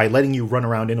things by letting you run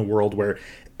around in a world where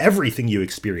everything you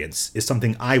experience is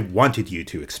something I wanted you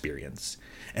to experience.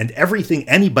 And everything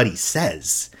anybody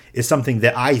says is something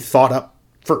that I thought up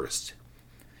first.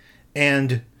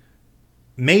 And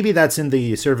maybe that's in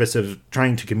the service of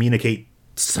trying to communicate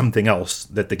something else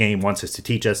that the game wants us to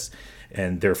teach us,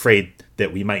 and they're afraid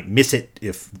that we might miss it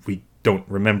if we don't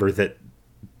remember that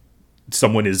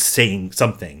someone is saying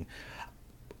something.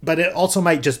 But it also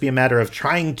might just be a matter of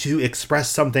trying to express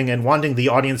something and wanting the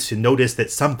audience to notice that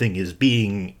something is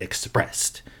being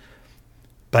expressed.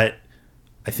 But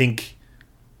I think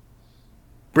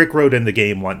Brick Road and the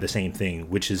game want the same thing,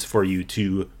 which is for you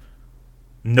to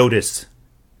notice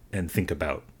and think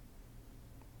about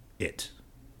it.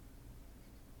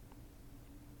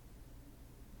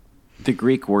 The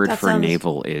Greek word That for sounds-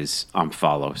 navel is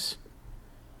omphalos.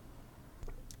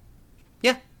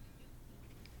 Yeah.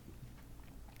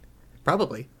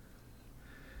 Probably.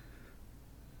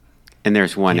 And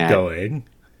there's one Keep at going.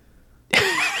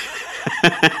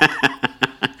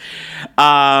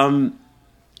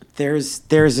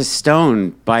 There's a stone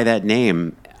by that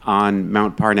name on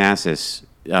Mount Parnassus,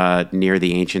 near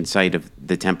the ancient site of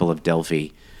the Temple of Delphi,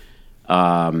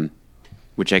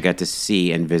 which I got to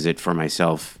see and visit for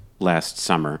myself last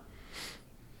summer.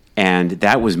 And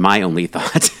that was my only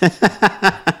thought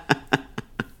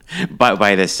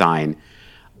by this sign.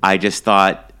 I just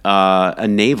thought a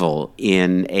navel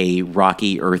in a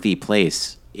rocky, earthy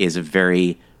place is a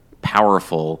very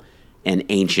powerful and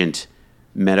ancient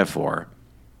metaphor.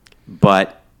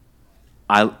 But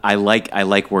I like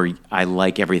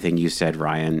everything you said,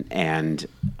 Ryan, and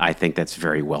I think that's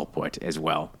very well put as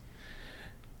well.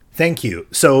 Thank you.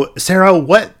 So, Sarah,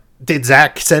 what did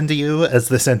Zach send to you as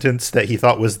the sentence that he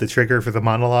thought was the trigger for the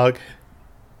monologue?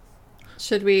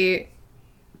 Should we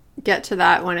get to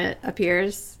that when it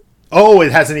appears? Oh,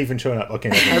 it hasn't even shown up. Okay.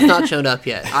 never mind. Has not shown up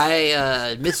yet.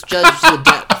 I misjudged the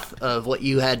depth of what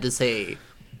you had to say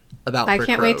about I Brick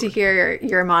can't wait to Road. hear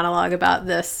your monologue about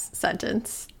this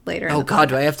sentence later. in Oh the God,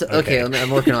 do I have to? Okay, Okay.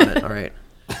 I'm working on it. All right.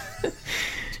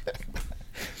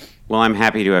 Well, I'm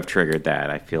happy to have triggered that.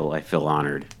 I feel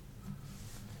honored.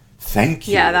 Thank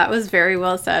you. Yeah, that was very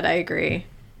well said. I agree.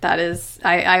 That is,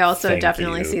 I also Thank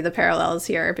definitely you. see the parallels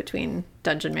here between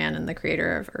Dungeon Man and the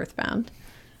creator of Earthbound.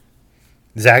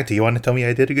 Zach, do you want to tell me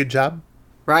I did a good job?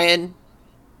 Ryan,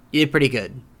 you did pretty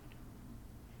good.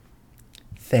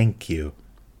 Thank you.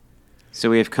 So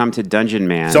we have come to Dungeon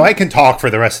Man So I can talk for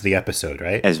the rest of the episode,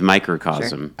 right? as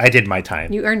microcosm. I did my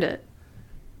time. You earned it.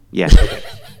 Yes.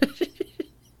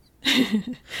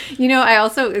 You know, I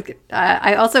also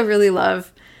really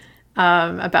love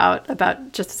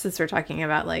about just since we're talking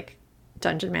about like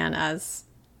Dungeon Man as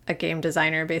a game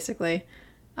designer, basically.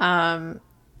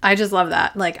 I just love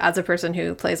that. Like, as a person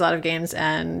who plays a lot of games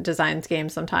and designs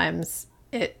games, sometimes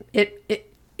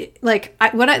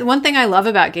one thing I love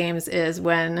about games is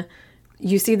when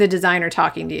you see the designer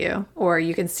talking to you, or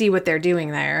you can see what they're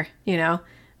doing there. You know,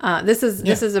 this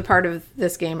is a part of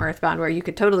this game, Earthbound, where you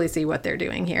could totally see what they're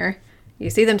doing here.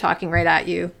 You see them talking right at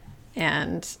you,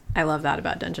 and I love that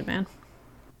about Dungeon Man.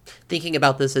 Thinking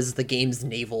about this as the game's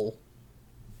navel,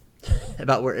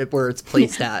 about where it's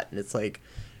placed at, and it's like,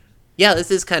 yeah,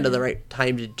 this is kind of the right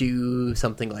time to do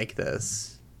something like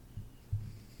this.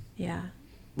 Yeah.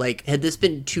 Like, had this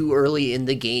been too early in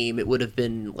the game, it would have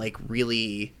been like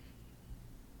really.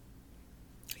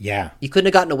 Yeah. You couldn't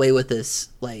have gotten away with this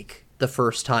like the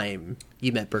first time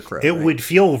you met Brick Road. It right? would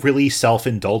feel really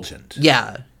self-indulgent.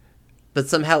 Yeah. But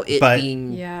somehow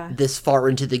being Yeah. this far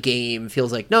into the game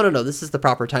feels like, no, this is the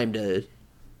proper time to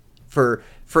for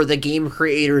the game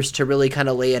creators to really kind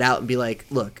of lay it out and be like,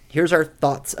 look, here's our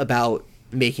thoughts about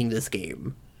making this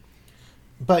game.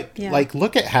 But, Yeah. like,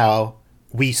 look at how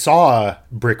we saw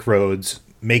Brick Roads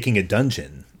making a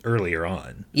dungeon. earlier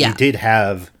on. Yeah. We did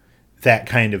have that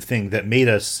kind of thing that made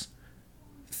us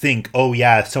think, oh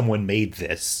yeah, someone made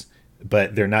this,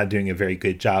 but they're not doing a very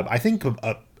good job. I think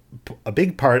a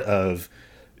big part of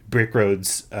Brick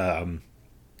Road's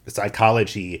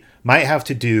psychology might have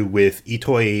to do with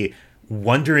Itoi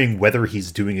wondering whether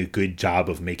he's doing a good job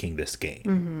of making this game.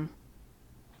 Mm-hmm.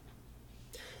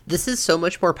 This is so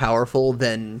much more powerful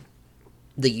than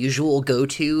the usual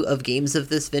go-to of games of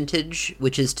this vintage,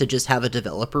 which is to just have a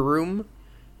developer room,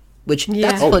 which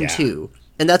that's fun too.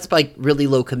 And that's like really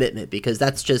low commitment, because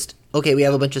that's just, okay, we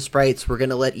have a bunch of sprites, we're going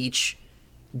to let each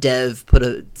dev put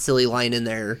a silly line in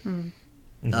there.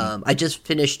 Mm-hmm. I just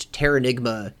finished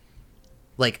Terranigma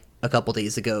like a couple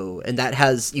days ago, and that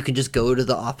has, you can just go to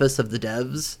the office of the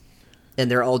devs, and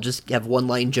they're all just have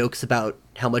one-line jokes about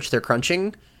how much they're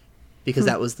crunching, because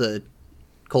that was the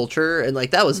culture, and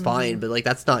like that was fine, but like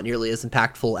that's not nearly as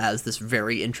impactful as this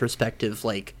very introspective,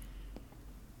 like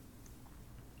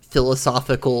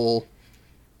philosophical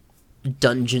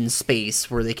dungeon space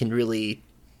where they can really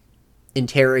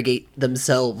interrogate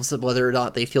themselves whether or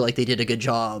not they feel like they did a good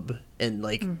job, and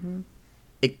like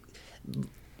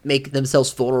make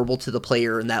themselves vulnerable to the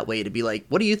player in that way, to be like,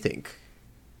 what do you think?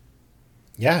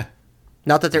 Yeah.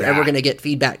 Not that they're ever going to get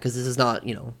feedback, because this is not,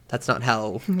 that's not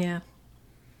how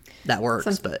that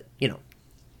works, but,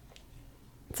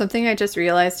 Something I just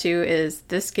realized, too, is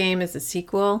this game is a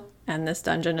sequel, and this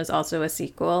dungeon is also a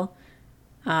sequel.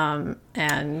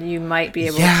 And you might be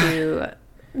able to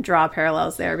draw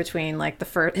parallels there between, like,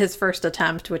 his first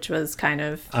attempt, which was kind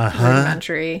of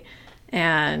rudimentary,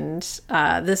 and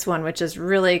this one, which is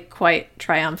really quite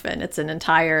triumphant. It's an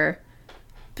entire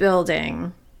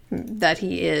building that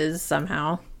he is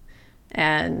somehow,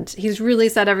 and he's really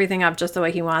set everything up just the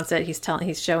way he wants it.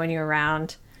 He's showing you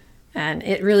around, and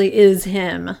it really is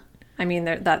him. I mean,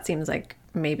 that seems like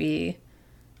maybe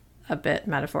a bit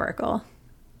metaphorical.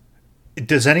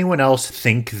 Does anyone else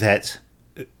think that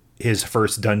his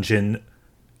first dungeon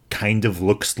kind of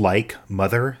looks like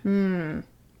Mother? In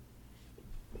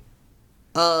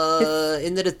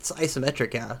that it's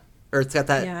isometric, yeah. Or it's got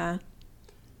that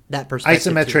that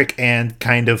perspective. Isometric and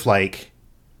kind of like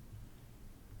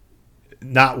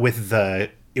not with the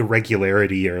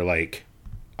irregularity or like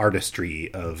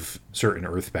artistry of certain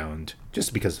Earthbound,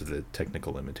 just because of the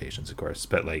technical limitations, of course.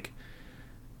 But like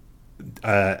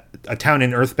a town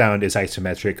in Earthbound is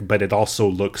isometric, but it also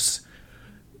looks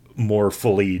more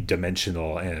fully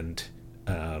dimensional. And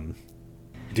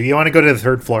do you want to go to the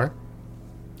third floor?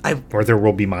 Or there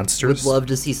will be monsters? Would love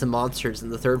to see some monsters in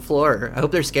the third floor. I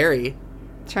hope they're scary.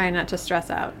 Try not to stress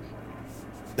out.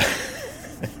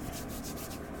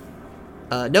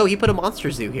 No, he put a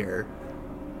monster zoo here.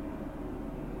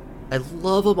 I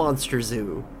love a monster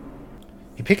zoo.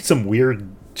 He picked some weird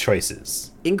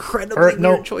choices. Incredibly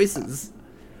weird choices.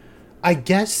 I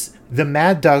guess the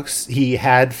Mad Ducks he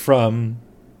had from...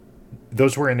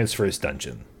 Those were in his first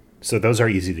dungeon. So those are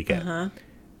easy to get.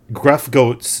 Gruff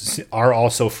Goats are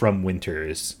also from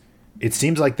Winters. It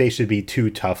seems like they should be too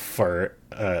tough for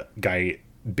a guy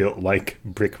built like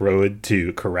Brick Road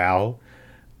to corral.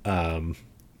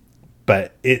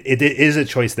 But it is a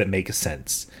choice that makes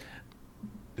sense.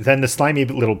 Then the slimy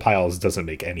little piles doesn't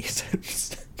make any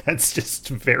sense. That's just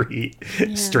very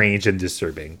strange and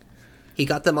disturbing. He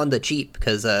got them on the cheap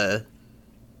because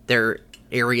their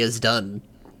area's done.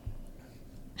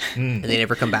 And they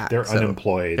never come back. They're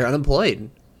unemployed. They're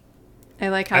unemployed. I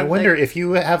like how... I wonder if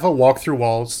you have a walk-through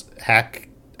walls hack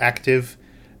active,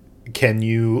 can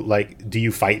you, like, do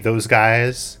you fight those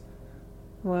guys?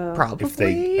 Whoa. Probably. If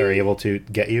they are able to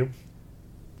get you?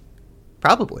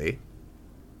 Probably.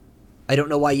 I don't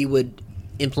know why you would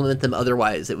implement them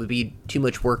otherwise. It would be too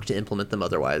much work to implement them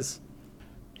otherwise.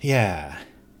 Yeah.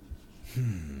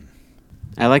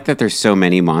 I like that there's so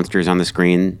many monsters on the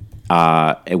screen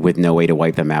with no way to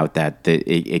wipe them out that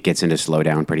it gets into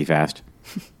slowdown pretty fast.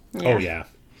 Oh, yeah.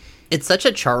 It's such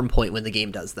a charm point when the game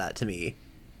does that to me.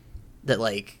 That,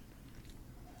 like,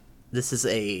 this is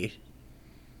a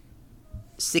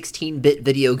 16-bit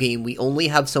video game. We only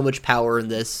have so much power in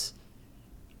this.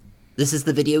 This is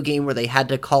the video game where they had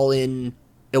to call in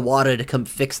Iwata to come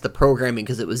fix the programming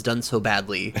because it was done so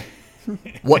badly.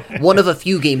 One of a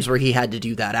few games where he had to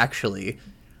do that, actually.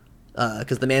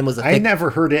 Because the man was I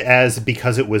never heard it as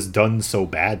because it was done so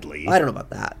badly. I don't know about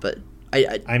that, but...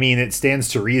 I mean, it stands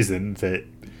to reason that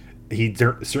he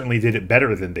certainly did it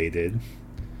better than they did.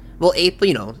 Well, Ape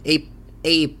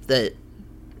that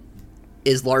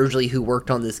is largely who worked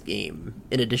on this game,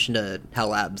 in addition to HAL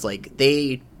Labs, like,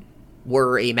 they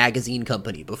were a magazine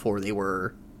company before they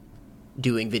were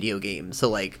doing video games, so,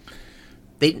 like,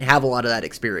 they didn't have a lot of that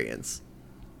experience.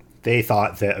 They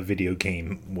thought that a video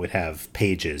game would have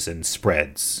pages and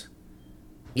spreads,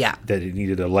 Yeah. that it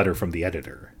needed a letter from the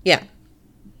editor. Yeah.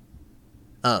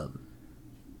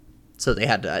 So they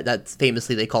had to, that's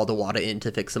famously they called Iwata in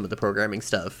to fix some of the programming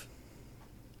stuff.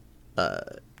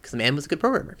 Because the man was a good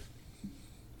programmer.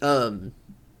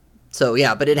 So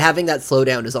yeah, but having that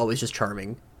slowdown is always just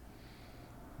charming.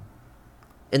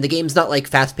 And the game's not like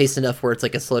fast paced enough where it's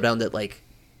like a slowdown that like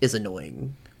is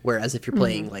annoying. Whereas if you're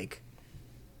playing like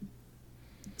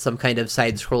some kind of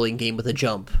side scrolling game with a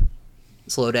jump,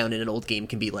 slowdown in an old game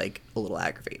can be like a little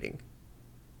aggravating.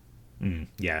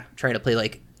 Yeah. Trying to play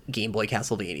like Game Boy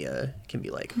Castlevania can be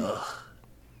like, ugh.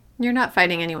 You're not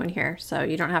fighting anyone here, so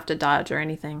you don't have to dodge or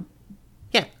anything.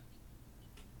 Yeah.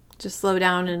 Just slow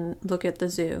down and look at the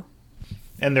zoo.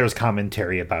 And there's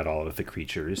commentary about all of the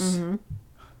creatures.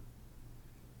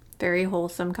 Very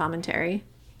wholesome commentary.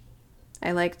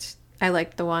 I liked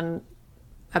the one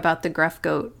about the gruff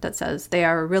goat that says they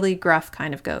are a really gruff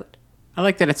kind of goat. I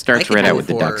like that it starts right out with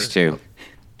the ducks too.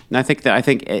 And I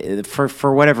think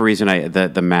for whatever reason,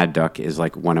 the Mad Duck is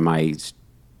like one of my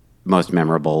most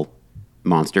memorable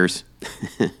monsters,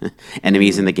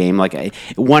 enemies in the game. Like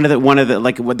one of the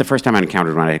like the first time I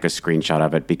encountered one, I took a screenshot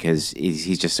of it because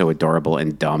he's just so adorable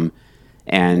and dumb.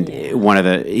 And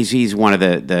he's one of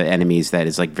the enemies that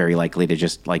is like very likely to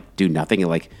just like do nothing.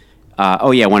 Like,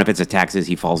 one of its attacks is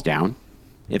he falls down,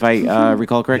 if I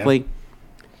recall correctly. Yeah.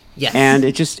 Yes. And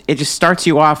it just starts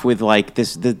you off with like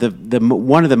this the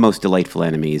one of the most delightful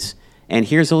enemies, and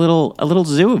here's a little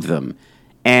zoo of them,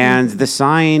 and the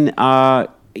sign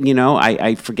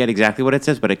I forget exactly what it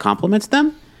says, but it compliments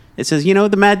them. It says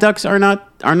the Mad Ducks are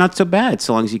not so bad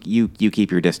so long as you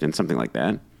keep your distance, something like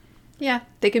that. Yeah,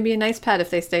 they can be a nice pet if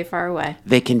they stay far away.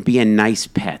 They can be a nice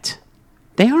pet.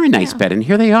 They are a nice pet, and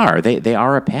here they are. They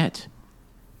are a pet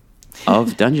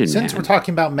of Dungeon Man. Since we're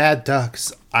talking about Mad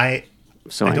Ducks, I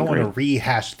don't want to angry.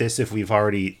 rehash this if we've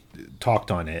already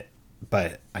talked on it,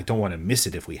 but I don't want to miss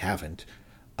it if we haven't.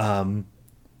 Have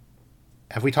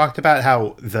we talked about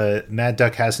how the Mad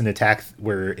Duck has an attack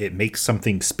where it makes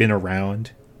something spin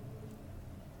around?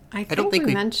 I don't think we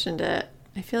we mentioned it.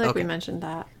 I feel like we Okay. mentioned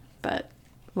that, but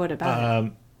what about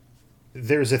it?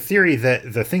 There's a theory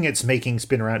that the thing it's making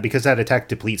spin around, because that attack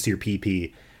depletes your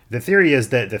PP, the theory is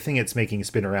that the thing it's making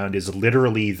spin around is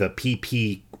literally the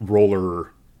PP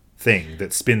roller thing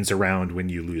that spins around when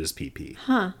you lose PP.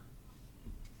 Huh.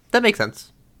 That makes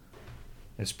sense.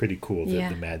 It's pretty cool that Yeah.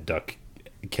 the Mad Duck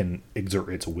can exert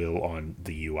its will on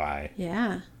the UI.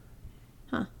 Yeah.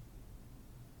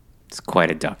 It's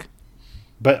quite a duck.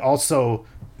 But also,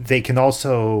 they can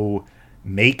also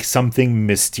make something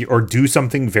or do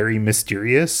something very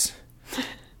mysterious,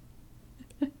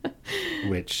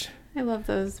 which I love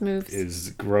those moves. is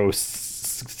gross,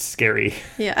 scary.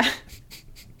 Yeah.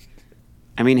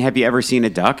 I mean, have you ever seen a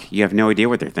duck? You have no idea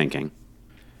what they're thinking.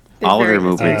 It's All of very their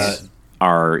movements mysterious.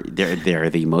 are they're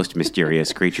the most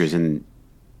mysterious creatures in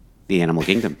the animal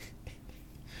kingdom.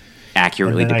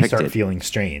 Accurately And then I depicted. start feeling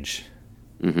strange.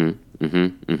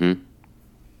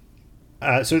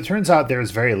 So it turns out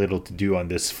there's very little to do on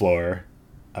this floor,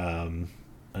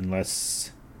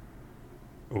 unless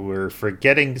we're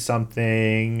forgetting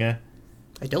something.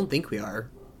 I don't think we are.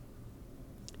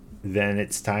 Then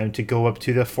it's time to go up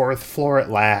to the 4th floor at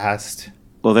last.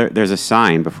 Well, there's a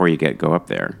sign before you go up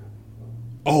there.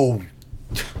 Oh.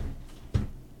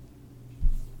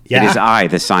 Yeah. It is I,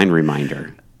 the sign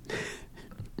reminder.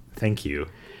 Thank you.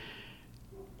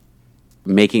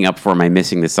 Making up for my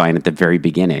missing the sign at the very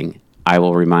beginning, I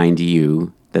will remind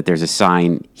you that there's a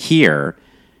sign here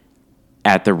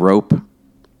at the rope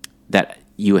that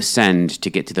you ascend to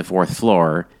get to the 4th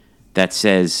floor that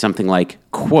says something like,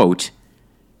 quote,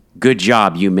 "Good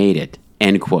job, you made it,"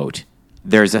 end quote.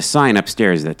 There's a sign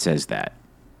upstairs that says that.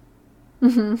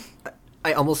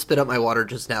 I almost spit out my water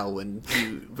just now when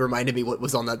you reminded me what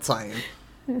was on that sign.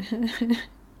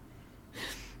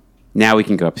 Now we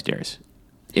can go upstairs.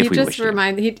 If we wish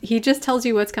to. He just tells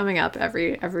you what's coming up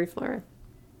every floor.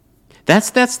 That's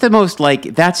the most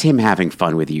that's him having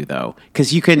fun with you though,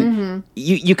 because you can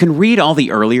you can read all the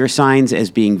earlier signs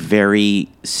as being very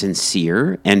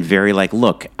sincere and very like,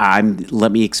 look,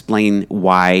 let me explain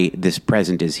why this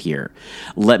present is here.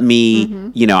 Let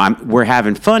me we're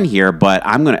having fun here, but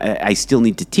I still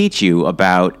need to teach you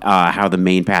about how the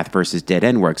main path versus dead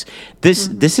end works. This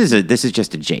is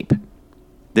just a jape.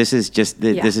 This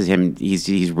is him.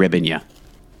 He's ribbing you.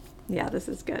 Yeah, this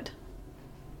is good.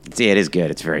 It is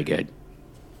good. It's very good.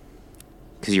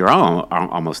 Because you're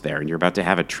almost there, and you're about to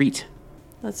have a treat.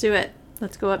 Let's do it.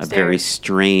 Let's go A upstairs. very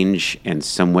strange and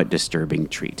somewhat disturbing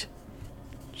treat.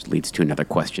 Which leads to another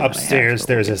question. Upstairs,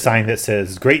 there's a sign that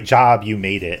says, "Great job, you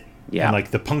made it." Yeah. And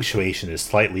like the punctuation is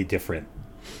slightly different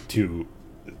to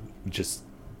just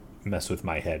mess with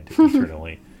my head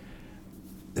eternally.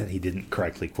 That he didn't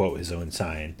correctly quote his own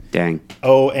sign. Dang.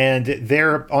 Oh, and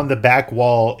there on the back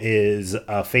wall is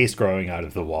a face growing out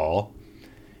of the wall.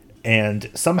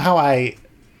 And somehow I,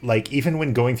 like, even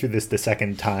when going through this the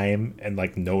second time and,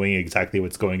 like, knowing exactly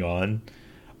what's going on,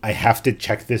 I have to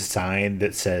check this sign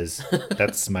that says,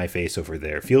 that's my face over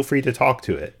there. Feel free to talk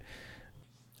to it.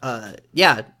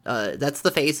 That's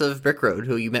the face of Brick Road,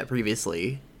 who you met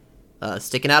previously,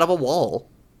 sticking out of a wall.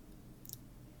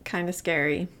 Kind of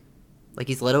scary. Like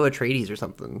he's Leto Atreides or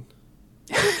something.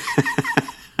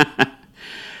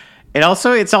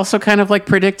 It's also kind of like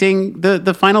predicting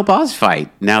the final boss fight.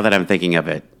 Now that I'm thinking of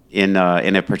it in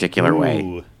a particular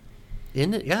way.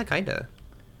 Yeah, kinda.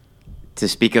 To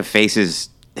speak of faces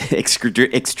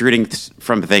extruding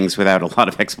from things without a lot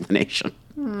of explanation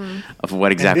of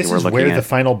what exactly we're looking at. This is where the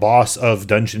final boss of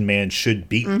Dungeon Man should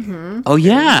be. Mm-hmm. Oh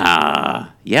yeah,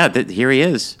 here he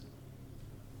is.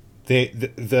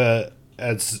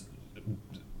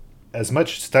 As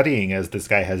much studying as this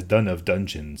guy has done of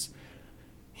dungeons,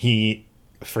 he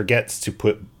forgets to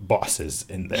put bosses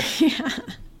in there. Yeah.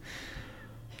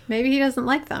 Maybe he doesn't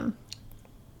like them.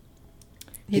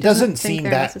 He doesn't seem that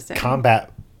necessary.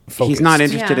 combat focused. He's not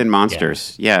interested in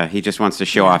monsters. Yeah, he just wants to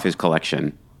show off his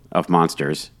collection of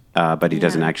monsters. But he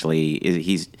doesn't actually.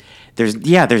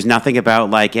 There's nothing about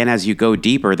like, and as you go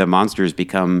deeper, the monsters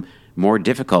become more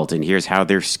difficult, and here's how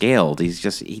they're scaled. He's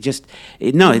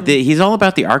all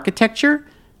about the architecture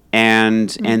and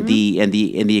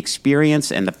the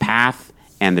experience and the path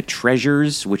and the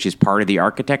treasures, which is part of the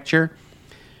architecture.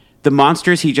 The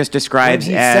monsters he just describes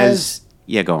as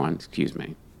go on. Excuse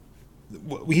me.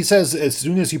 He says as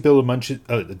soon as you build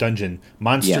a dungeon,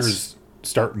 monsters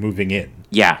start moving in.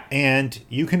 Yeah, and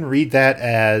you can read that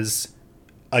as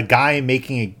a guy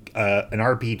making an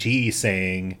RPG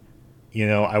saying, you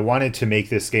know, I wanted to make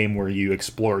this game where you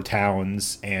explore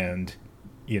towns and,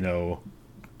 you know,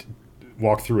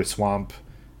 walk through a swamp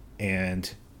and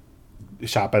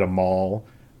shop at a mall.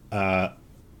 I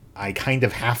kind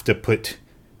of have to put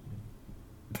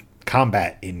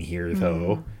combat in here,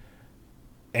 though.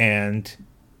 And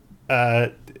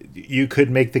you could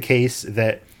make the case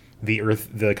that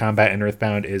the combat in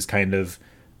Earthbound is kind of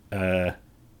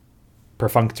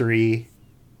perfunctory.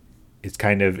 It's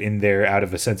kind of in there out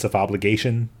of a sense of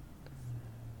obligation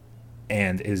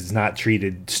and is not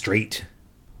treated straight.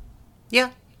 Yeah.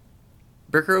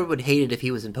 Brick Road would hate it if he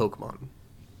was in Pokemon.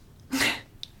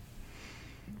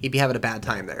 He'd be having a bad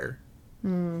time there.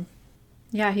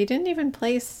 Yeah, he didn't even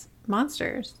place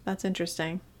monsters. That's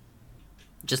interesting.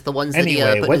 Just the ones anyway,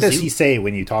 that he put what in a does zoo. he say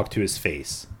when you talk to his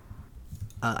face?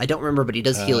 I don't remember, but he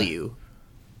does heal you.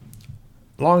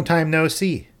 Long time no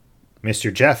see.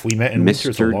 Mr. Jeff, we met in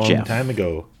Winters a long time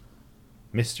ago.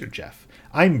 Mr. Jeff.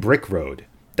 I'm Brick Road.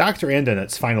 Dr.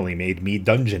 Andonut's finally made me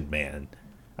Dungeon Man.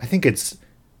 I think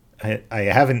I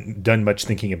haven't done much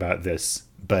thinking about this,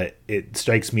 but it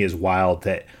strikes me as wild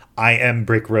that I am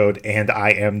Brick Road and I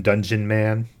am Dungeon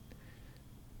Man.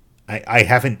 I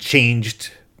haven't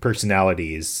changed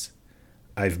personalities.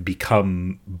 I've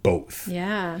become both.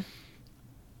 Yeah.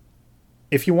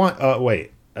 If you want,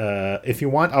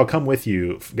 I'll come with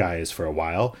you guys for a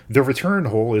while. The return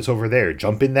hole is over there.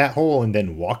 Jump in that hole and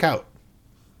then walk out.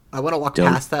 I want to walk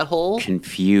past that hole.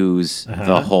 Confuse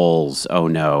the holes. Oh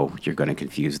no, you're going to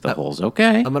confuse the holes.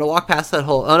 Okay. I'm going to walk past that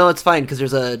hole. Oh no, it's fine because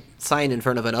there's a sign in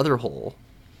front of another hole.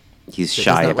 He's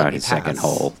shy about his second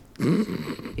hole.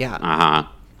 Yeah. Uh-huh.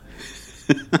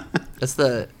 Is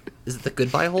it the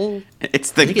goodbye hole?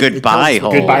 It's the goodbye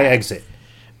hole. Goodbye exit.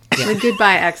 Yeah. The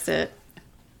goodbye exit.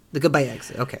 The goodbye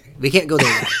exit. Okay. We can't go there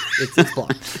yet. It's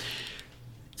blocked.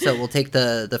 So we'll take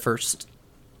the first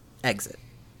exit.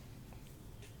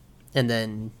 And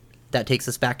then that takes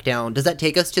us back down. Does that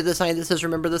take us to the sign that says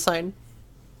remember the sign?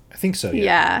 I think so,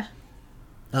 Yeah.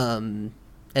 And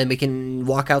we can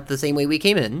walk out the same way we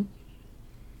came in.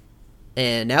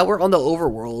 And now we're on the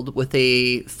overworld with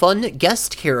a fun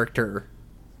guest character.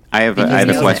 I have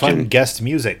a question. Fun guest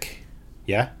music.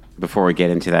 Yeah? Before we get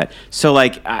into that. So,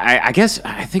 like, I guess,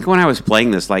 I think when I was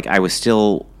playing this, like, I was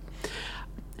still...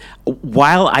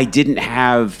 While I didn't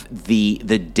have the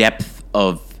depth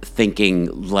of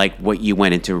thinking like what you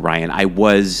went into, Ryan, I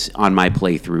was, on my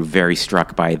playthrough, very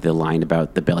struck by the line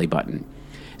about the belly button.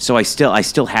 So I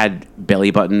still had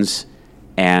belly buttons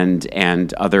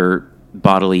and other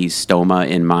bodily stoma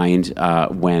in mind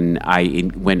when I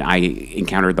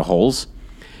encountered the holes.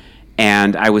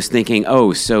 And I was thinking,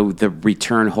 oh, so the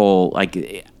return hole,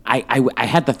 like I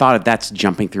had the thought of that's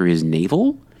jumping through his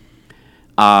navel.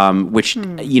 which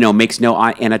makes no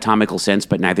anatomical sense,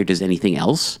 but neither does anything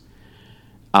else.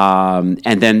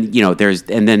 And then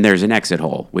there's an exit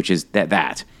hole, which is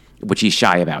that which he's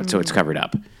shy about, so it's covered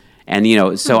up.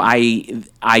 And so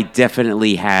I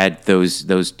definitely had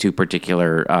those two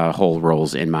particular hole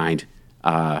rolls in mind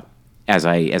as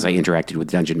I interacted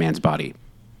with Dungeon Man's body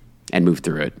and moved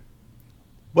through it.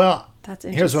 Well, That's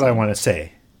here's what I want to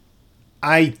say.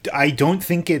 I don't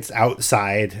think it's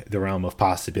outside the realm of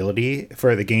possibility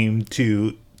for the game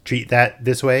to treat that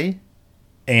this way.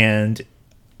 And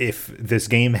if this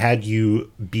game had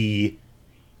you be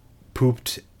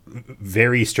pooped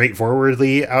very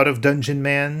straightforwardly out of Dungeon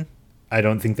Man, I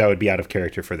don't think that would be out of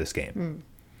character for this game.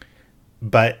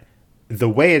 But the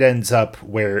way it ends up,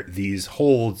 where these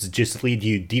holes just lead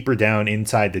you deeper down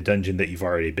inside the dungeon that you've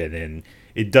already been in,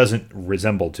 it doesn't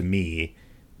resemble to me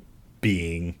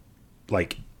being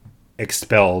like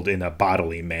expelled in a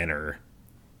bodily manner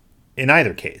in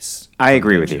either case. I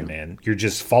agree with you, man. You're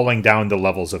just falling down the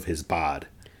levels of his bod.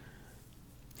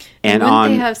 And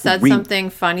wouldn't they have said something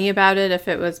funny about it if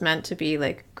it was meant to be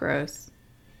like gross?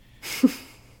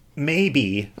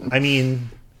 Maybe. I mean,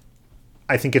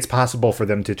 I think it's possible for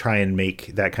them to try and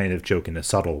make that kind of joke in a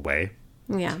subtle way.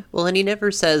 Yeah. Well, and he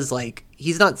never says, like,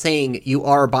 he's not saying you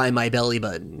are by my belly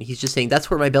button. He's just saying that's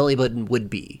where my belly button would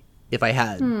be if I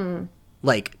had,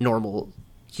 like, normal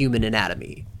human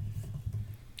anatomy.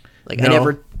 Like,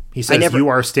 no, he says you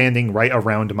are standing right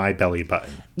around my belly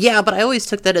button. Yeah, but I always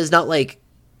took that as not, like,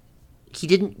 he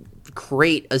didn't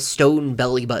create a stone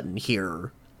belly button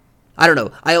here. I don't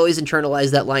know. I always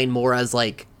internalized that line more as,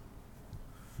 like,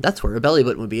 that's where a belly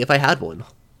button would be if I had one.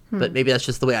 But maybe that's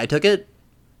just the way I took it.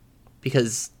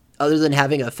 Because other than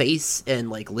having a face and,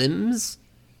 like, limbs,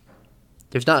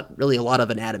 there's not really a lot of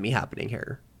anatomy happening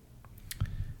here.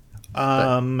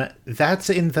 That's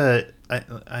in the...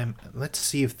 let's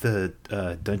see if the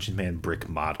Dungeon Man brick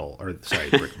model, or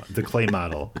sorry, the clay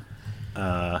model,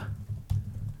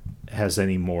 has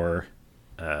any more...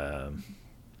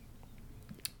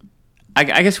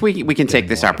 I guess we can take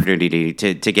this opportunity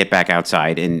to get back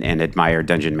outside and admire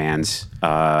Dungeon Man's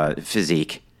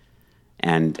physique.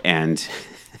 And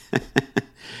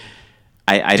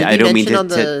I don't mean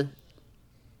to.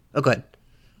 Oh, go ahead.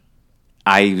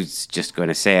 I was just going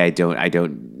to say I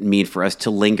don't mean for us to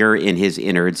linger in his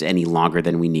innards any longer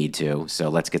than we need to. So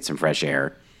let's get some fresh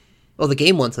air. Well, the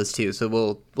game wants us to, so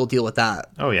we'll deal with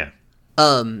that. Oh yeah.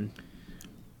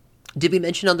 Did we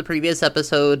mention on the previous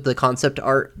episode the concept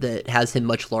art that has him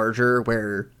much larger,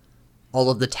 where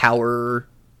all of the tower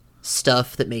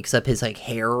stuff that makes up his like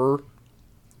hair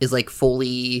is like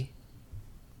fully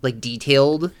like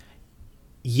detailed?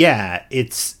 Yeah,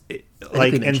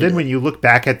 like, and then when you look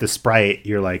back at the sprite,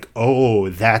 you're like, oh,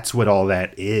 that's what all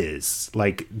that is.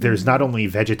 Like, there's not only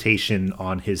vegetation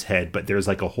on his head, but there's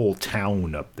like a whole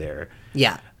town up there.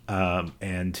 Yeah.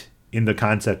 And in the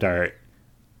concept art,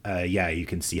 you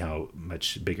can see how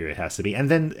much bigger it has to be.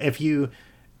 And then if you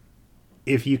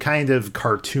kind of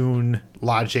cartoon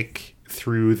logic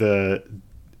through the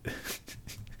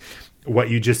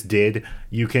what you just did,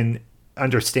 you can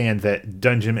understand that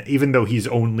Dungeon, even though he's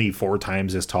only 4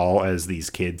 times as tall as these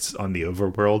kids on the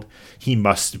overworld, he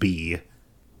must be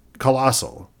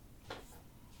colossal.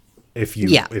 If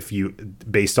you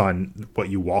based on what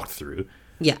you walked through.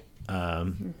 Yeah.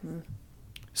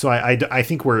 So I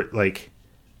think we're like,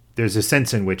 there's a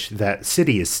sense in which that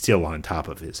city is still on top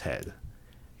of his head.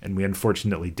 And we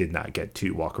unfortunately did not get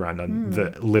to walk around on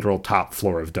the literal top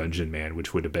floor of Dungeon Man,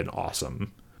 which would have been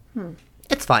awesome.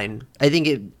 It's fine. I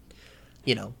think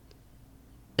an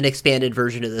expanded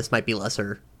version of this might be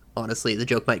lesser. Honestly, the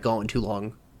joke might go on too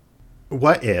long.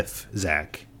 What if,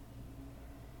 Zach,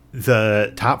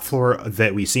 the top floor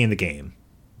that we see in the game,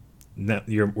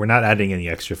 we're not adding any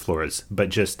extra floors, but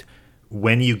just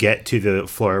when you get to the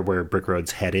floor where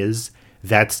Brickroad's head is,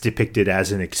 that's depicted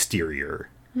as an exterior.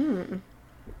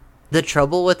 The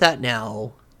trouble with that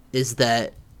now is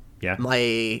that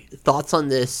my thoughts on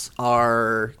this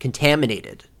are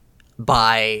contaminated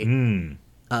by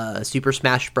Super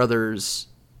Smash Brothers,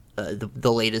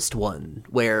 the latest one,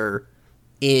 where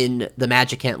in the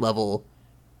Magic Ant level,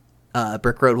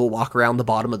 Brickroad will walk around the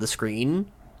bottom of the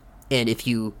screen, and if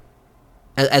you,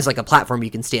 as like a platform you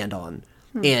can stand on,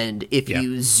 and if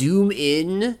you zoom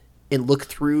in and look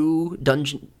through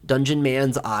Dungeon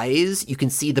Man's eyes, you can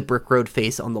see the Brickroad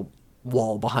face on the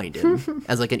wall behind him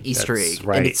as like an Easter egg,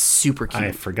 right. And it's super cute.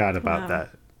 I forgot about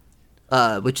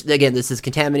that. Which, again, this is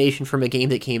contamination from a game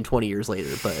that came 20 years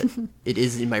later, but it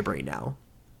is in my brain now.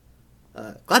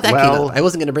 Glad that came up. I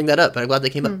wasn't going to bring that up, but I'm glad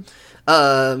that came up.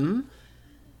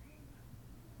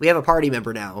 We have a party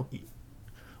member now.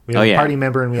 We have Oh, a yeah. party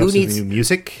member and we have Who some needs- new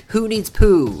music. Who needs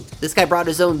poo? This guy brought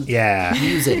his own Yeah.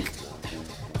 music.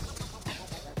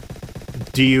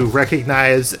 Do you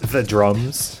recognize the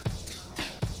drums?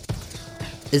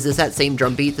 Is this that same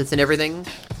drum beat that's in everything?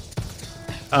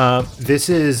 This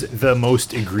is the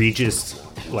most egregious,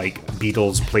 like,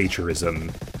 Beatles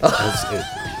plagiarism.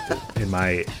 In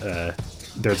my,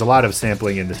 there's a lot of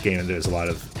sampling in this game, and there's a lot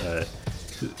of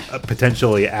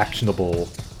potentially actionable.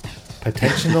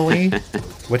 Potentially,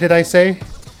 what did I say?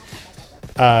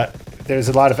 There's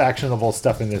a lot of actionable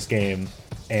stuff in this game,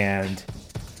 and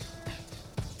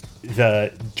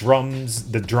the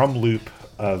drum loop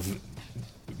of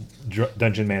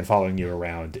Dungeon Man following you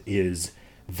around is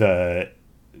the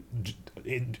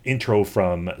intro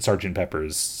from Sgt.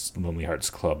 Pepper's Lonely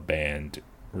Hearts Club Band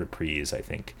reprise, I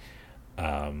think.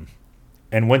 And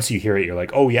once you hear it, you're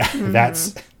like, oh yeah,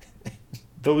 that's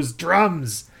those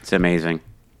drums. It's amazing.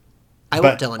 I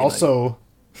won't tell anybody. Also,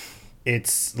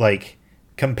 it's like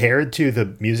compared to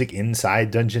the music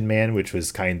inside Dungeon Man, which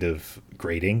was kind of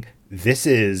grating, this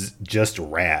is just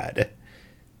rad.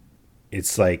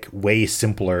 It's like way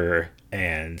simpler,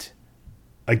 and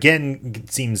again,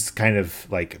 it seems kind of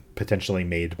like potentially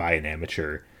made by an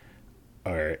amateur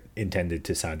or intended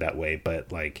to sound that way,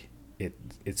 but like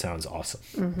it sounds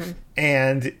awesome.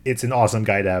 And it's an awesome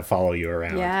guy to have follow you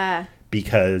around. Yeah.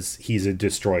 Because he's a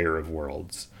destroyer of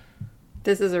worlds.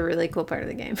 This is a really cool part of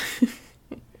the game.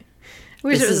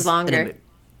 Wish This it was is longer. an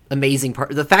amazing part.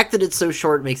 The fact that it's so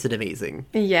short makes it amazing.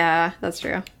 Yeah, that's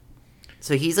true.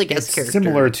 So he's a guest It's character.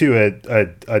 similar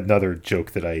to another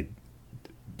joke that I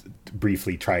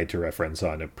briefly tried to reference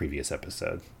on a previous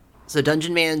episode. So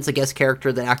Dungeon Man's a guest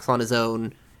character that acts on his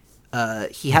own.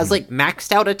 He has like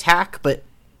maxed out attack, but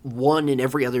 1 in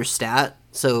every other stat.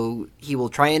 So he will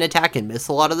try and attack and miss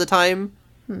a lot of the time.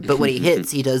 But when he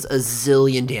hits, he does a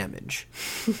zillion damage.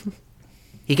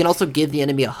 He can also give the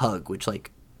enemy a hug, which like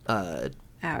Ouch.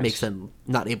 makes them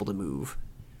not able to move.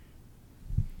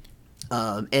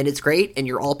 And it's great, and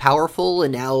you're all powerful,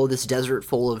 and now this desert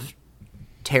full of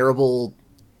terrible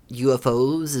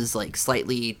UFOs is like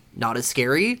slightly not as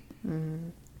scary.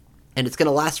 And it's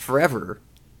gonna last forever.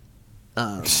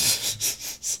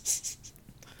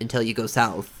 Until you go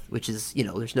south, which is, you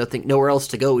know, there's nowhere else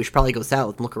to go. We should probably go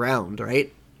south and look around,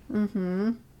 right?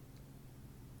 If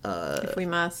we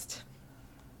must.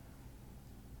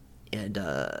 And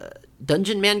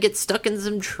Dungeon Man gets stuck in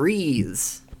some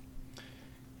trees.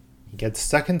 He gets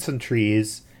stuck in some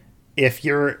trees. If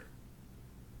you're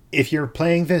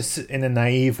playing this in a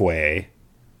naive way,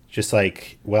 just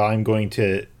like, well, I'm going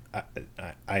to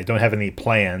I don't have any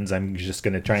plans, I'm just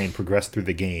going to try and progress through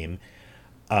the game.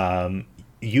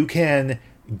 You can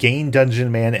gain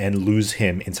Dungeon Man and lose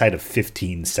him inside of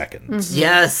 15 seconds.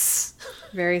 Yes!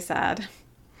 Very sad.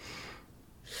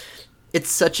 It's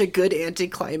such a good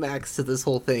anticlimax to this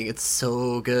whole thing. It's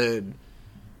so good.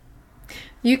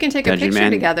 You can take Dungeon a picture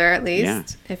Man- together at least. yeah.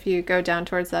 If you go down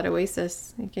towards that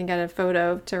oasis, you can get a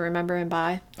photo to remember him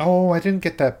by. Oh, I didn't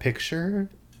get that picture.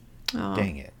 Oh,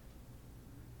 Dang it.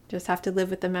 just have to live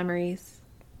with the memories.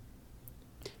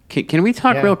 Can we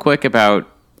talk Yeah. real quick about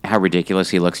how ridiculous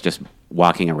he looks just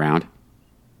walking around?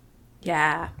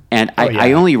 Yeah. And Oh, yeah.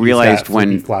 I only He's got realized when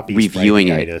flippy-floppy reviewing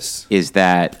it sprite-itis. is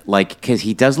that, like, because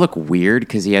he does look weird,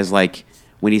 because he has, like,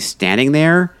 when he's standing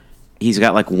there, he's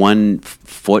got, like, one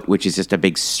foot, which is just a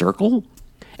big circle.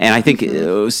 And I think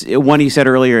one you said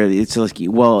earlier, it's like,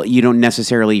 well, you don't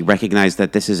necessarily recognize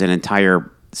that this is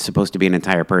supposed to be an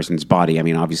entire person's body. I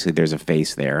mean, obviously there's a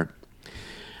face there.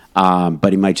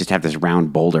 But he might just have this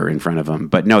round boulder in front of him.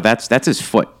 But no, that's his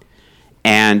foot.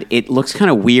 And it looks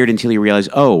kind of weird until you realize,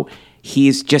 oh,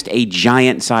 he's just a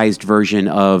giant-sized version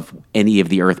of any of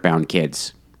the Earthbound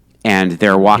kids. And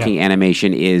their walking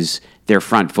animation is, their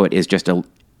front foot is just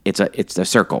it's a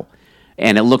circle.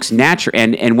 And it looks natural.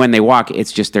 And when they walk,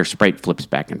 it's just their sprite flips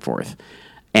back and forth.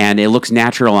 And it looks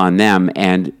natural on them.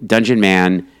 And Dungeon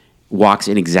Man walks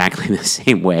in exactly the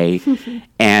same way.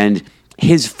 And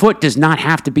his foot does not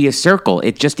have to be a circle.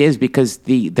 It just is because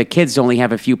the kids only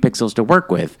have a few pixels to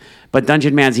work with. But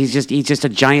Dungeon Man's he's just a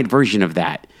giant version of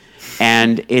that.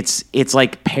 And it's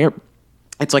like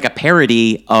a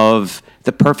parody of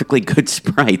the perfectly good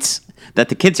sprites that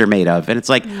the kids are made of. And it's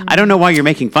like, I don't know why you're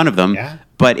making fun of them,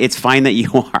 but it's fine that you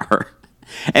are.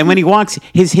 And when he walks,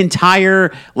 his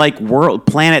entire like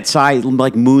planet size,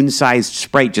 like moon sized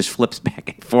sprite just flips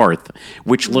back and forth,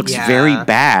 which looks very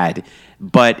bad.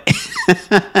 But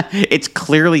it's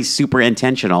clearly super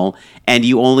intentional, and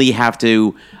you only have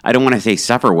to, I don't want to say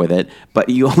suffer with it, but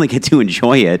you only get to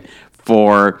enjoy it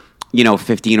for,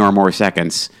 15 or more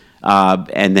seconds,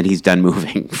 and then he's done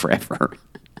moving forever.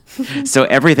 So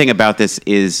everything about this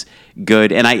is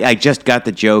good. And I just got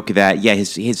the joke that, yeah,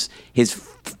 his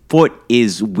foot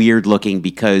is weird looking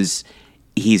because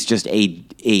he's just an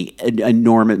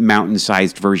enormous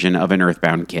mountain-sized version of an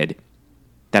Earthbound kid.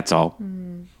 That's all.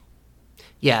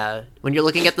 Yeah, when you're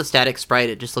looking at the static sprite,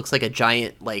 it just looks like a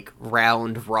giant, like,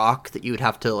 round rock that you would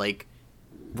have to, like,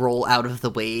 roll out of the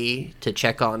way to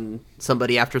check on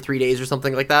somebody after 3 days or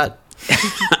something like that.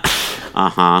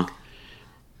 Uh-huh.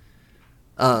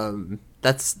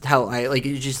 That's how I, like,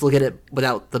 you just look at it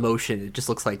without the motion, it just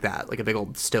looks like that, like a big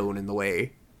old stone in the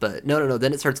way. But no,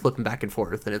 then it starts flipping back and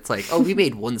forth, and it's like, oh, we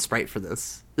made one sprite for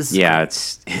this. This is Yeah,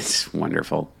 great. it's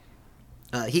wonderful.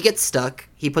 He gets stuck.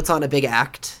 He puts on a big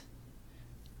act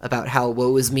about how,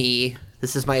 woe is me,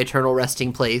 this is my eternal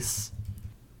resting place.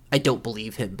 I don't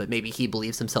believe him, but maybe he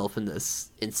believes himself in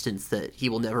this instance that he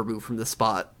will never move from this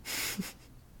spot.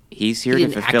 He's here He to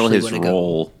didn't fulfill actually his wanna go.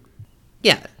 role.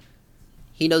 Yeah.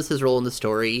 He knows his role in the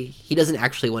story. He doesn't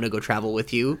actually want to go travel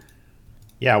with you.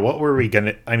 Yeah, what were we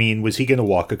gonna... I mean, was he gonna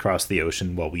walk across the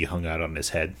ocean while we hung out on his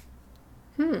head?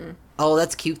 Oh,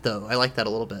 that's cute, though. I like that a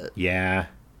little bit. Yeah.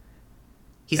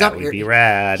 He's That not would be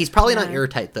rad. He's probably not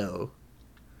airtight, though.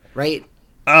 Right?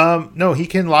 No, he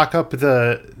can lock up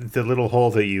the little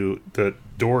hole that the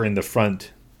door in the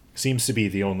front seems to be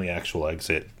the only actual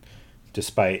exit,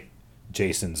 despite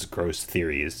Jason's gross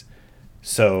theories.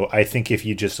 So I think if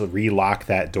you just relock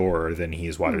that door, then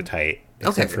he's watertight,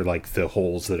 except for like the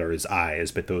holes that are his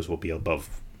eyes, but those will be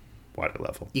above water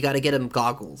level. You gotta get him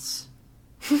goggles.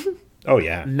 Oh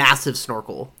yeah. Massive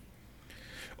snorkel.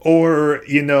 Or,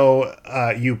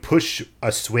 you push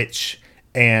a switch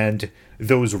and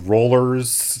those rollers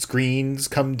screens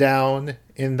come down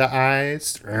in the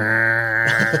eyes.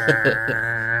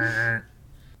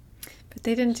 But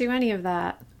they didn't do any of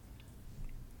that.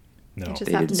 No, You just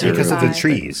They have did to because of the survive.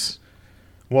 trees.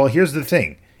 Well, here's the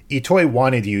thing. Itoi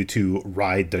wanted you to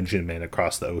ride Dungeon Man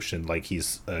across the ocean like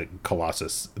he's a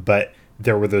Colossus, but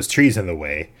there were those trees in the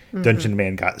way. Dungeon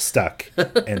Man got stuck,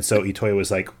 and so Itoi was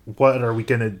like, "What are we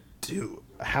gonna do?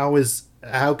 How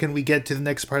can we get to the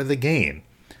next part of the game?"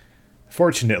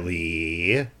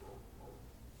 Fortunately,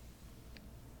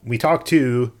 we talked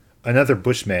to another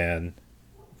Bushman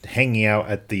hanging out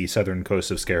at the southern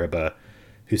coast of Scaraba,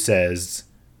 who says.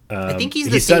 I think he's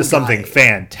the he same says something guy.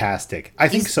 fantastic. I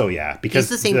think so, yeah. Because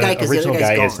the same guy 'cause the original other guy's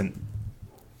guy gone.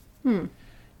 isn't.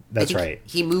 That's I think right.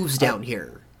 He moves down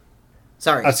here.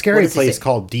 Sorry. A what scary does he place say?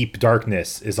 called Deep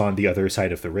Darkness is on the other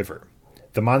side of the river.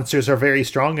 The monsters are very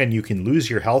strong, and you can lose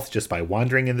your health just by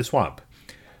wandering in the swamp.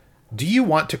 Do you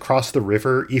want to cross the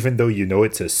river even though you know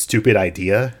it's a stupid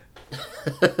idea?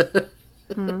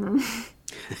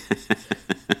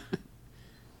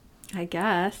 I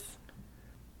guess.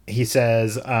 He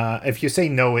says, if you say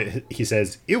no, he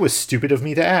says, it was stupid of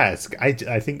me to ask. I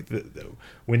think that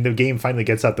when the game finally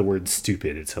gets out the word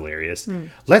stupid, it's hilarious.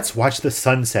 Let's watch the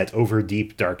sunset over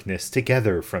Deep Darkness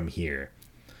together from here.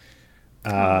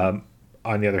 On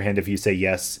the other hand, if you say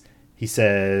yes, he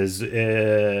says,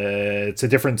 it's a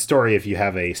different story if you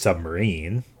have a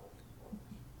submarine.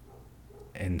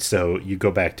 And so you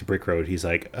go back to Brick Road. He's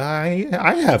like, I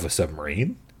have a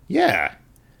submarine. Yeah.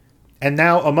 And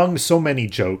now, among so many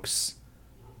jokes,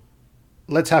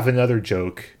 let's have another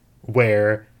joke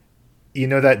where,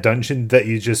 that dungeon that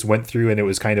you just went through and it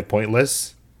was kind of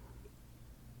pointless?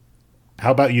 How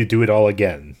about you do it all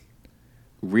again?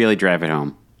 Really drive it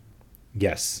home.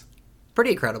 Yes.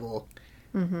 Pretty incredible.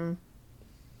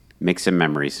 Make some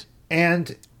memories.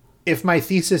 And if my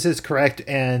thesis is correct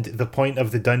and the point of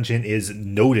the dungeon is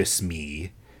notice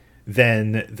me,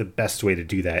 then the best way to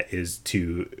do that is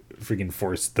to freaking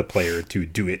force the player to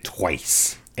do it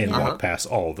twice and walk past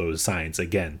all those signs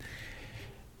again.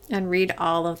 And read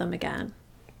all of them again.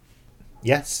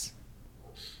 Yes.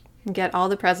 And get all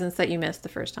the presents that you missed the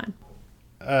first time.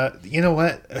 You know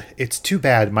what? It's too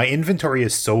bad. My inventory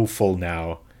is so full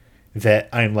now that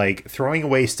I'm like throwing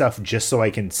away stuff just so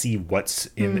I can see what's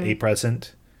in a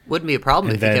present. Wouldn't be a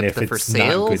problem And if you then kept if the for it's not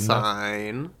sale good enough-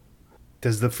 sign.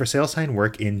 Does the for sale sign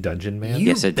work in Dungeon Man? You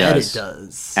Yes, it bet does. it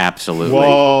does. Absolutely.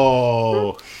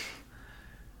 Whoa.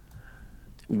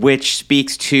 Which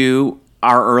speaks to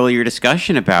our earlier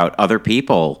discussion about other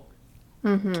people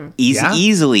Yeah.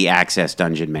 easily access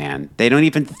Dungeon Man. They don't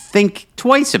even think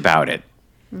twice about it.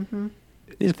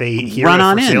 They hear Run a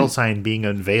on for in. sale sign being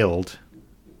unveiled.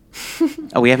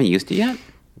 Oh, we haven't used it yet?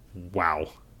 Wow.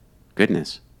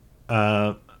 Goodness.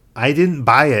 I didn't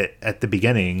buy it at the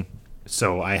beginning,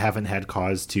 so I haven't had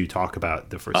cause to talk about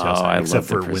the for sale Oh, sign. I Except love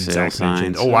the for for when sale Zach sign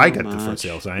mentioned, so I got the for much.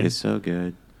 sale sign. It's so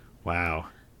good. Wow.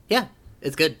 Yeah,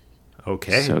 it's good.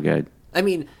 Okay. So good. I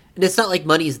mean, And it's not like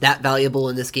money's that valuable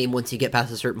in this game once you get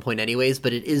past a certain point anyways,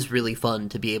 but it is really fun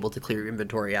to be able to clear your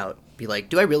inventory out. Be like,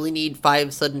 do I really need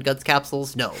 5 sudden guts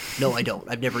capsules? No, I don't.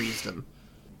 I've never used them.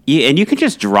 Yeah, and you can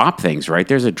just drop things, right?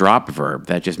 There's a drop verb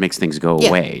that just makes things go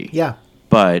away. Yeah.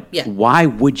 But Yeah. why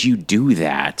would you do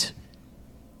that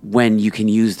when you can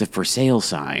use the for sale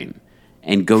sign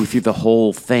and go through the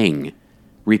whole thing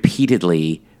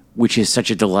repeatedly, which is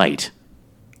such a delight?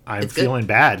 I'm It's good. feeling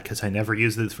bad because I never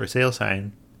used this for sale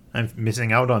sign. I'm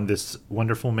missing out on this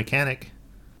wonderful mechanic.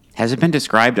 Has it been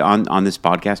described on this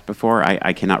podcast before?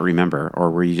 I cannot remember. Or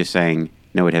were you just saying,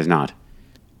 no, it has not?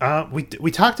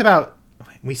 We talked about...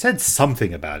 We said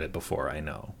something about it before, I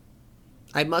know.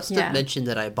 I must have Yeah. mentioned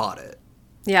that I bought it.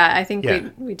 Yeah, I think Yeah.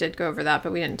 we did go over that,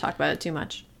 but we didn't talk about it too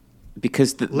much.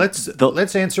 Because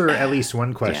Let's answer at least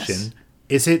one question. Yes.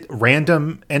 Is it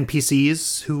random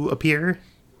NPCs who appear?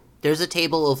 There's a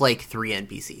table of like 3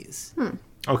 NPCs.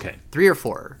 Okay. 3 or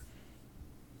 4.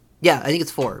 Yeah, I think it's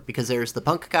 4 because there's the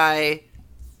punk guy,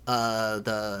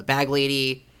 the bag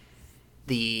lady,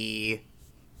 I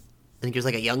think there's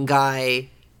like a young guy,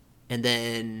 and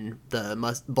then the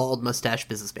bald mustache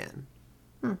businessman.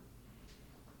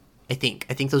 I think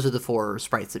those are the 4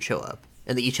 sprites that show up,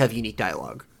 and they each have unique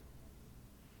dialogue.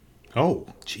 Oh,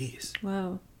 jeez.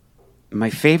 Whoa. my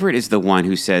favorite is the one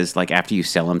who says, like, after you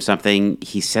sell him something,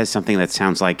 he says something that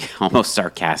sounds like almost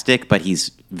sarcastic, but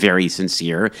he's very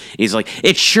sincere. He's like,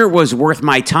 it sure was worth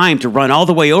my time to run all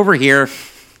the way over here.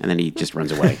 And then he just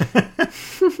runs away.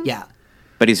 Yeah.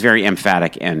 But he's very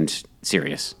emphatic and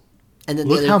serious. And then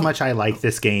Look how much I like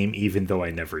this game, even though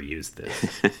I never used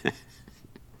this.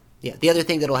 Yeah, the other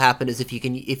thing that'll happen is if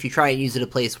you try and use it a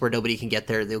place where nobody can get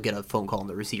there, they'll get a phone call on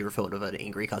the receiver phone of an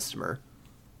angry customer.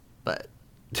 But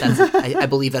that's, I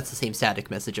believe that's the same static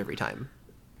message every time.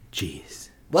 Jeez.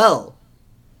 Well,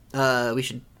 we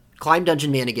should climb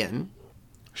Dungeon Man again.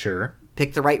 Sure.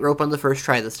 Pick the right rope on the first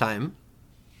try this time.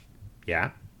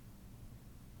 Yeah.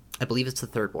 I believe it's the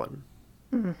third one.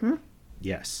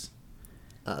 Yes.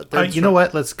 Third You know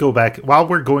what? Let's go back while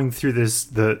we're going through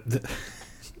this.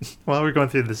 While we're going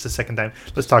through this the second time,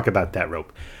 let's talk about that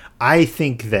rope. I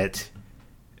think that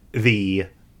the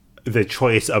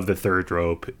choice of the third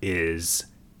rope is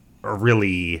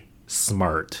really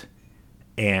smart,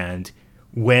 and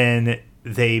when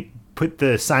they put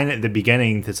the sign at the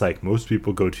beginning that's like most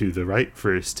people go to the right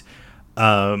first,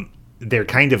 they're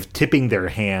kind of tipping their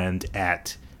hand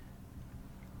at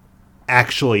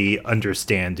actually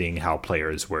understanding how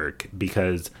players work,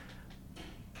 because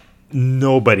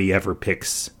nobody ever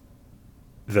picks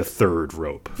the third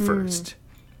rope first.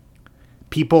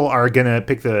 People are going to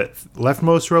pick the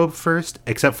leftmost rope first,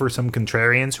 except for some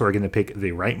contrarians who are going to pick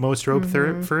the rightmost rope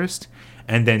first.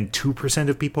 And then 2%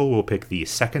 of people will pick the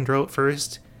second rope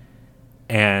first.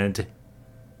 And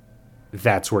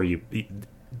that's where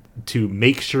to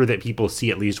make sure that people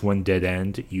see at least one dead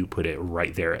end, you put it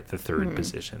right there at the third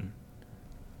position.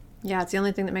 Yeah, it's the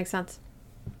only thing that makes sense.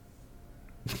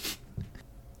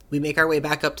 We make our way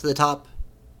back up to the top.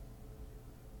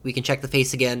 We can check the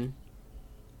face again.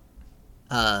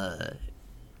 And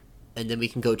then we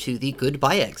can go to the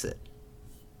goodbye exit.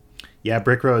 Yeah,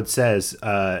 Brick Road says,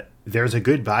 there's a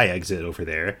goodbye exit over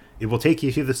there. It will take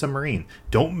you to the submarine.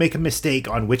 Don't make a mistake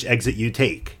on which exit you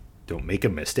take. Don't make a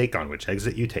mistake on which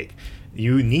exit you take.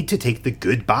 You need to take the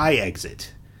goodbye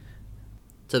exit.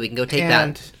 So we can go take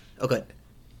And that. Oh, good.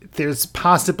 there's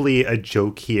possibly a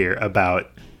joke here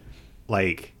about,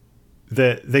 like,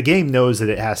 the game knows that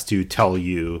it has to tell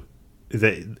you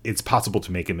that it's possible to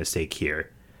make a mistake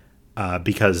here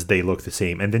because they look the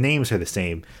same and the names are the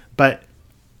same, but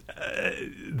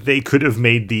they could have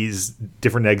made these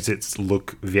different exits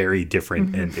look very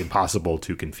different and impossible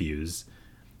to confuse.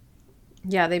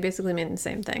 Yeah, they basically made the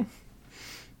same thing.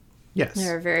 Yes.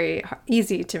 They're very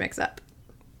easy to mix up.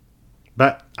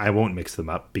 But I won't mix them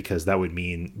up because that would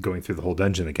mean going through the whole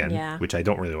dungeon again, Yeah. which I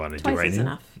don't really want to do Twice right is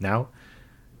enough. now.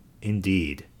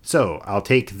 Indeed. So I'll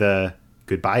take the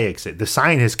goodbye exit. The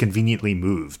sign has conveniently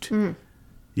moved.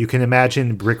 You can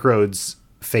imagine Brick Road's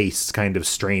face kind of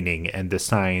straining and the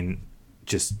sign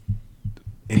just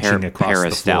inching across the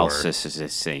floor.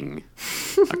 Peristalsising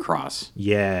across.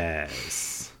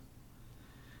 Yes.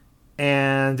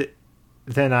 And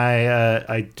then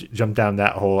I jump down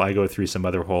that hole. I go through some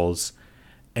other holes.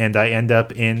 And I end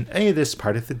up in this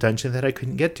part of the dungeon that I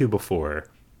couldn't get to before.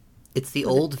 It's the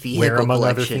old vehicle Where, among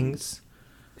collection. other things...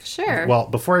 Sure. Well,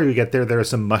 before we get there are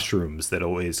some mushrooms that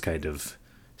always kind of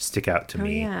stick out to oh,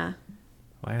 me. yeah.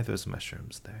 Why are those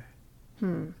mushrooms there?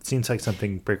 It seems like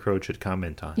something Brick Road should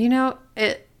comment on. You know,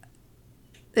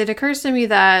 it occurs to me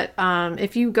that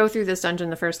if you go through this dungeon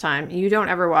the first time, you don't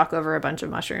ever walk over a bunch of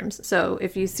mushrooms. So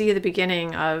if you see the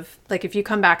beginning of, like, if you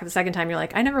come back the second time, you're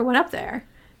like, I never went up there.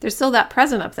 There's still that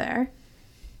present up there.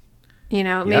 You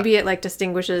know, maybe it, like,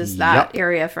 distinguishes that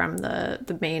area from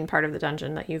the main part of the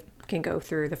dungeon that you can go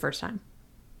through the first time.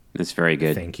 That's very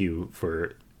good. Thank you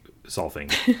for solving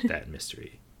that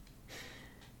mystery.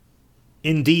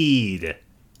 Indeed.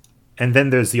 And then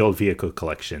there's the old vehicle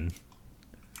collection.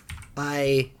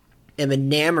 I am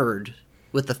enamored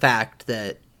with the fact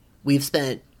that we've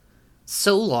spent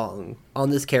so long on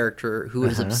this character who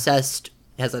is obsessed,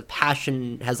 has a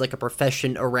passion, has like a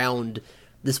profession around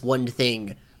this one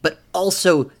thing, but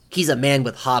also he's a man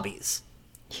with hobbies.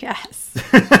 Yes.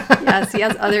 Yes, he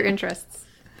has other interests.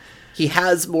 He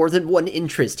has more than one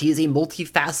interest. He is a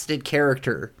multifaceted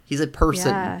character. He's a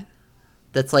person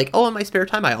that's like, oh, in my spare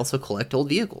time, I also collect old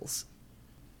vehicles,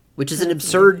 which is an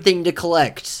absurd thing to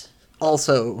collect.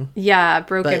 Also,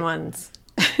 broken ones.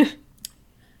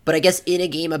 But I guess in a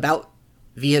game about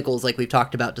vehicles, like we've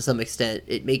talked about to some extent,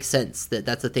 it makes sense that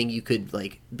that's a thing you could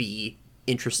like be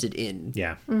interested in.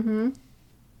 Yeah. Mm-hmm.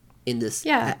 In this,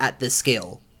 at this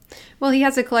scale. Well, he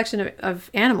has a collection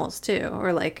of animals too,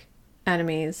 or like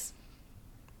enemies.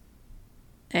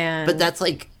 But that's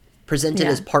like presented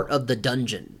as part of the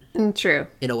dungeon. True.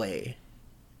 In a way.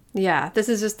 Yeah, this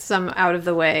is just some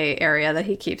out-of-the-way area that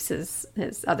he keeps his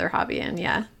other hobby in,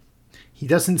 He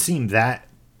doesn't seem that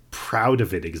proud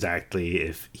of it exactly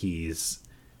if he's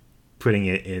putting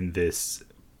it in this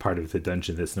part of the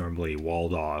dungeon that's normally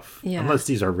walled off. Yeah. Unless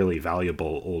these are really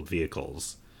valuable old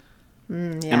vehicles.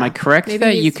 Am I correct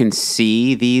that you can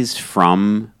see these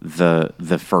from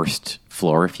the first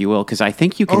floor, if you will? Because I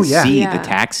think you can see the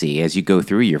taxi as you go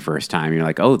through your first time. You're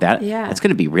like, oh, that's going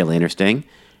to be really interesting.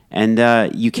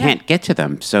 And you can't get to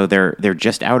them, so they're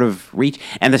just out of reach.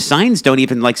 And the signs don't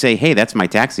even like say, "Hey, that's my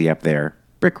taxi up there,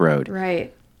 Brick Road."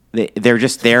 Right. They're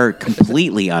just there,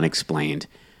 completely unexplained.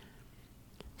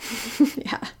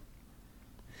 Yeah.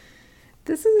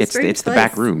 This is a strange it's the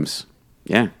back rooms.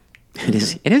 Yeah, it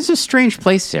is. It is a strange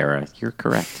place, Sarah. You're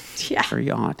correct. Yeah. Very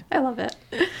odd. I love it.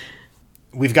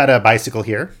 We've got a bicycle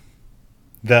here.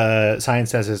 The sign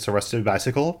says it's a rusted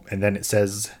bicycle, and then it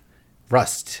says,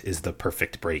 "Rust is the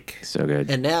perfect brake." So good.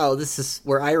 And now this is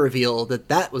where I reveal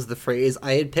that was the phrase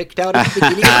I had picked out at the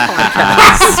beginning of the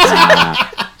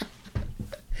podcast.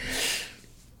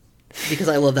 Because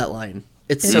I love that line.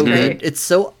 It's so good. It's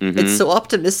so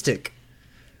optimistic.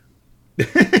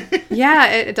 Yeah,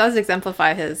 it does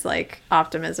exemplify his like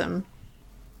optimism.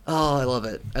 Oh, I love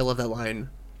it. I love that line.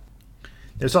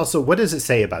 There's also, what does it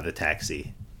say about the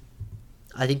taxi?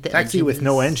 I think the taxi with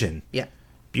no engine. Yeah.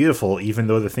 Beautiful, even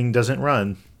though the thing doesn't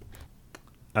run.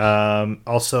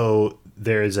 Also,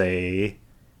 there's a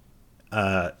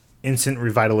instant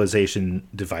revitalization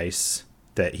device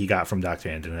that he got from Dr.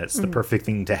 Andon. It's the perfect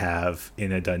thing to have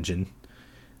in a dungeon,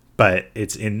 but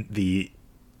it's in the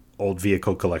old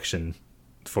vehicle collection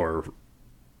for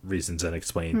reasons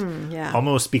unexplained.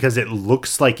 Almost because it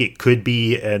looks like it could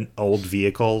be an old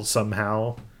vehicle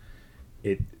somehow.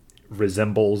 It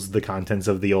resembles the contents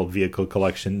of the old vehicle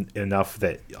collection enough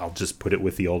that I'll just put it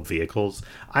with the old vehicles.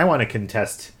 I want to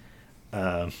contest...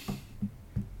 I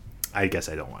guess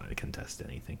I don't want to contest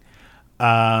anything.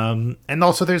 And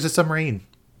also there's a submarine.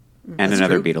 And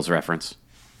another Beatles reference.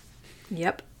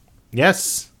 Yep.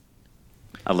 Yes.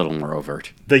 A little more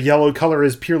overt. The yellow color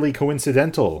is purely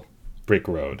coincidental, Brick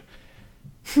Road.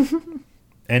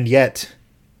 And yet...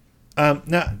 now,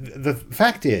 the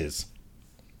fact is...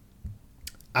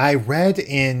 I read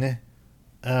in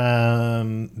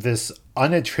this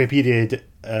unattributed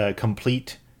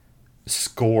complete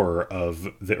score of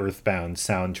the Earthbound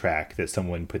soundtrack that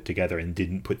someone put together and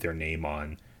didn't put their name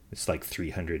on. It's like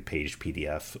 300-page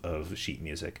PDF of sheet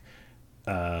music.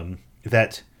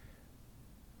 That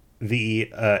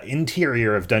the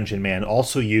interior of Dungeon Man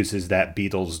also uses that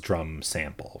Beatles drum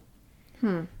sample.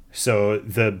 So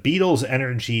the Beatles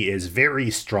energy is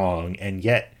very strong, and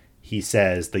yet he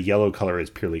says the yellow color is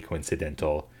purely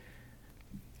coincidental,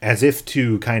 as if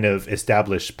to kind of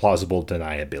establish plausible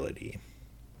deniability.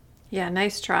 Yeah,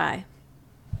 nice try.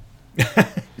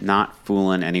 Not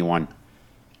fooling anyone.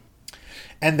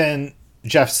 And then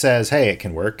Jeff says, hey, it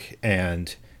can work.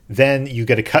 And then you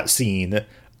get a cutscene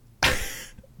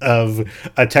of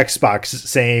a text box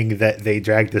saying that they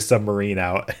dragged the submarine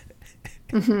out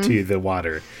to the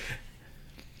water,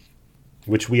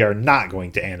 which we are not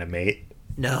going to animate.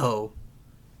 No.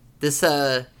 This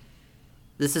is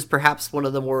perhaps one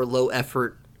of the more low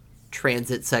effort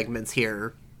transit segments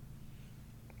here.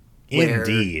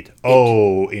 Indeed.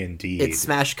 Indeed. It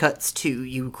smash cuts to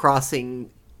you crossing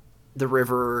the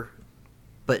river,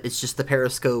 but it's just the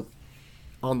periscope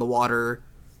on the water.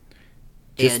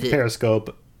 Just the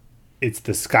periscope. It's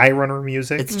the Skyrunner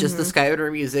music. It's just the Skyrunner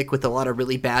music with a lot of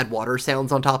really bad water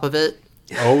sounds on top of it.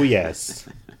 Oh, yes.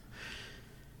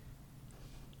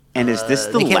 And is this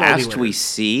the last we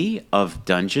see of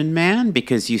Dungeon Man?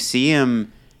 Because you see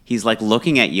him, he's like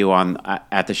looking at you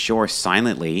at the shore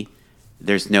silently.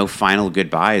 There's no final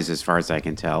goodbyes as far as I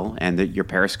can tell. And your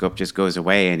periscope just goes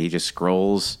away and he just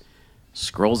scrolls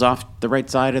off the right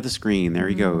side of the screen. There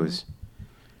he goes.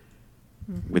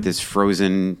 With his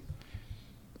frozen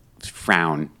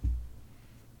frown.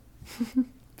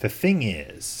 The thing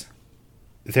is,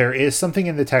 there is something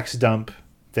in the text dump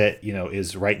that,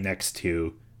 is right next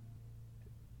to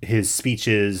his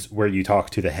speeches where you talk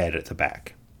to the head at the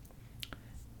back.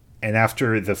 And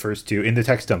after the first two, in the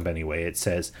text dump anyway, it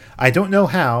says, "I don't know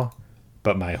how,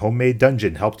 but my homemade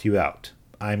dungeon helped you out.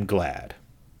 I'm glad."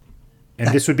 And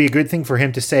this would be a good thing for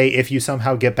him to say if you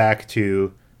somehow get back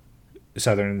to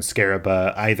Southern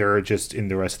Scaraba, either just in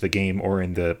the rest of the game or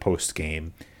in the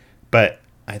post-game. But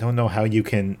I don't know how you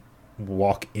can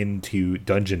walk into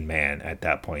Dungeon Man at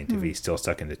that point if he's still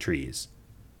stuck in the trees.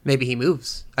 Maybe he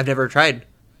moves. I've never tried.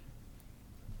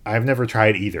 I've never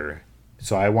tried either.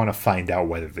 So I want to find out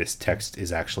whether this text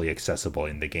is actually accessible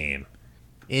in the game.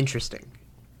 Interesting.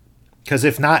 Because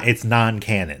if not, it's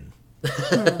non-canon.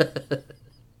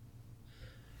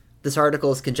 This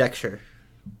article is conjecture.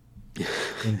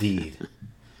 Indeed.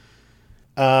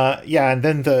 And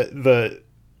then the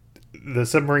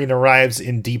submarine arrives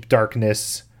in deep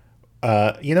darkness.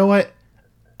 You know what?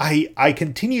 I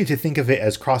continue to think of it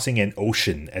as crossing an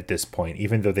ocean at this point,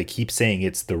 even though they keep saying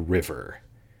it's the river.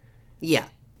 Yeah.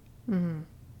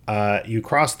 You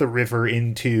cross the river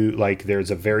into, there's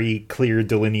a very clear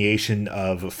delineation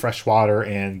of freshwater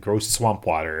and gross swamp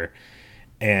water.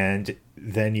 And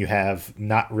then you have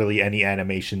not really any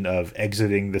animation of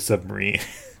exiting the submarine.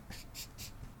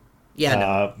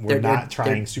 Yeah, we're not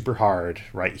trying super hard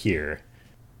right here.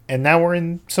 And now we're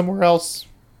in somewhere else.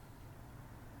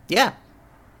 Yeah.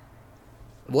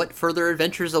 What further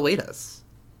adventures await us?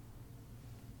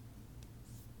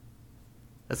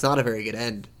 That's not a very good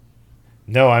end.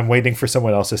 No, I'm waiting for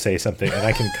someone else to say something, and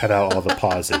I can cut out all the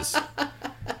pauses.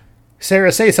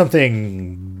 Sarah, say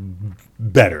something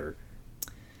better.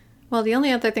 Well, the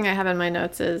only other thing I have in my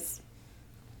notes is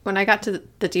when I got to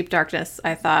the deep darkness,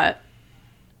 I thought,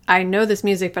 I know this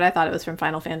music, but I thought it was from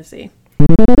Final Fantasy.